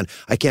agree on.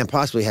 I can't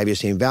possibly have your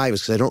same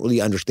values because I don't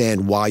really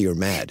understand why you're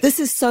mad. This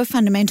is so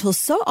fundamental.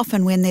 So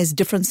often when there's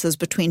differences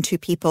between two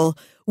people,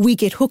 we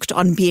get hooked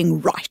on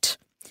being right.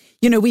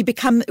 We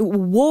become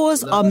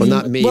wars are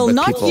not me, but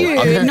not people. you,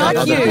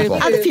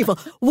 Other people.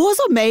 Wars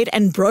are made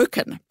and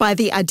broken by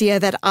the idea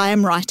that I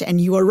am right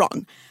and you are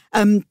wrong.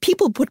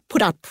 People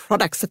put out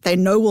products that they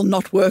know will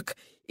not work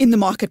in the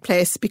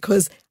marketplace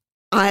because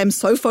I am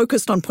so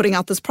focused on putting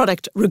out this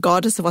product,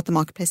 regardless of what the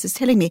marketplace is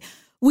telling me.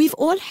 We've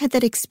all had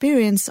that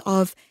experience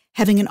of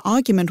having an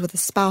argument with a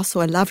spouse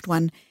or a loved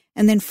one,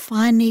 and then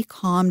finally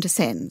calm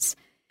descends,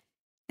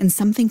 and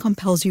something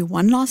compels you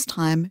one last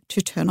time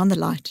to turn on the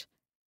light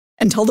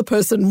and tell the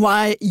person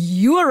why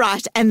you are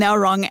right and they're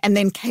wrong, and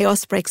then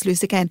chaos breaks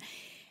loose again.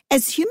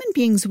 As human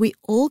beings, we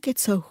all get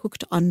so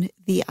hooked on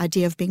the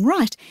idea of being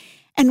right.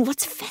 And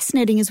what's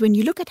fascinating is when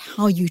you look at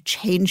how you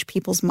change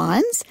people's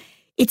minds,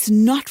 it's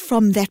not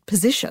from that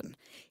position.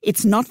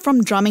 It's not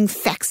from drumming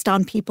facts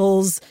down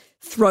people's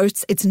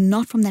throats. It's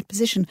not from that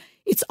position.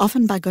 It's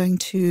often by going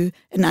to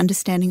an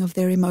understanding of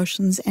their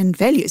emotions and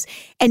values.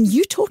 And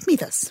you taught me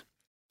this.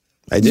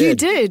 I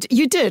did.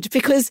 You did,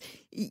 because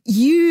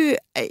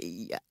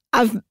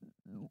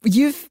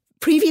you've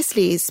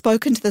previously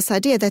spoken to this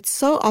idea that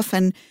so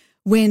often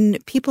when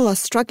people are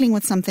struggling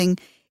with something,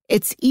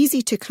 it's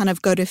easy to kind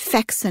of go to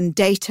facts and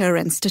data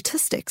and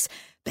statistics.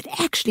 But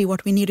actually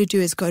what we need to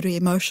do is go to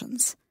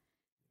emotions.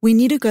 We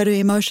need to go to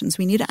emotions.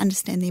 We need to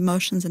understand the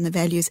emotions and the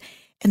values.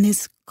 And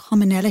there's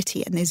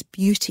commonality and there's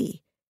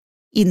beauty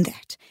in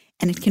that.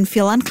 And it can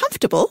feel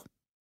uncomfortable,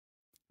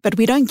 but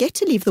we don't get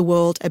to leave the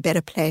world a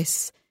better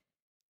place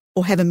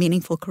or have a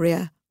meaningful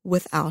career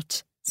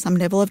without some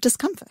level of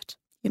discomfort.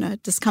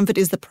 Discomfort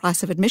is the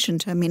price of admission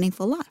to a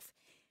meaningful life.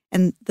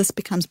 And this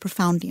becomes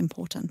profoundly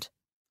important.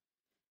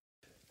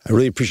 I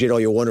really appreciate all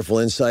your wonderful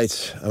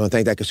insights. I want to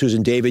thank Dr.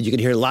 Susan David. You can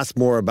hear lots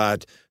more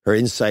about her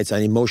insights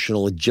on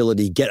emotional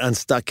agility. Get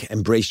unstuck,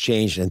 embrace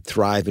change, and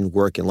thrive in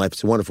work and life.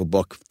 It's a wonderful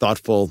book,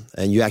 thoughtful,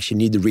 and you actually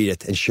need to read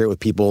it and share it with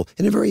people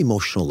in a very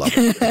emotional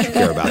level that you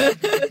care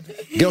about.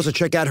 You can also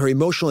check out her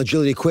emotional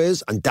agility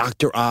quiz on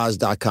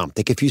DrOz.com.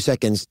 Take a few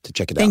seconds to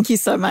check it out. Thank you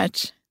so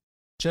much.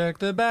 Check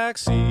the back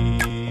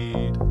seat.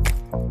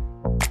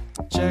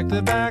 Check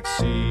the back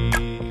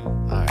seat.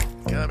 All right,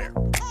 come here.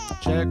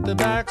 Check the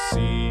back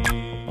seat.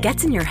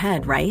 Gets in your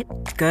head, right?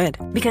 Good.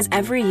 Because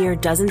every year,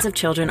 dozens of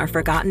children are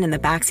forgotten in the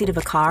backseat of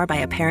a car by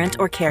a parent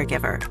or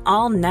caregiver.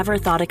 All never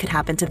thought it could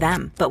happen to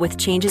them. But with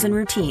changes in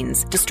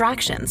routines,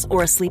 distractions,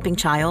 or a sleeping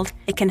child,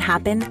 it can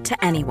happen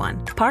to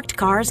anyone. Parked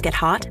cars get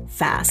hot,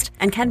 fast,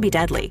 and can be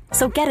deadly.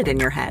 So get it in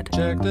your head.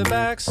 Check the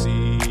back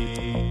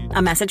seat.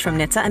 A message from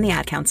NHTSA and the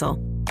Ad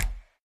Council.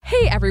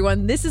 Hey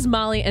everyone, this is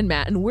Molly and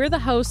Matt, and we're the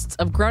hosts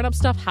of Grown Up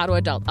Stuff How to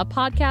Adult, a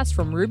podcast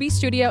from Ruby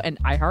Studio and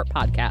iHeart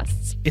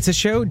Podcasts. It's a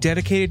show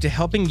dedicated to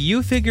helping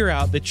you figure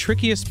out the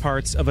trickiest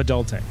parts of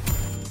adulting.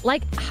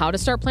 Like how to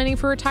start planning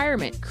for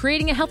retirement,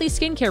 creating a healthy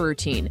skincare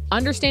routine,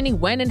 understanding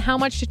when and how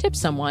much to tip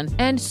someone,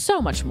 and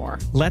so much more.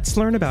 Let's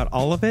learn about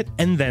all of it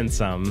and then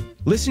some.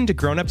 Listen to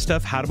Grown Up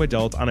Stuff How to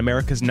Adult on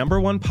America's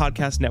 #1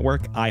 podcast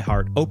network,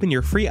 iHeart. Open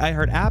your free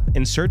iHeart app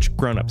and search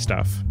Grown Up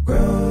Stuff.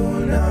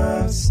 Grown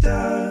Up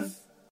Stuff.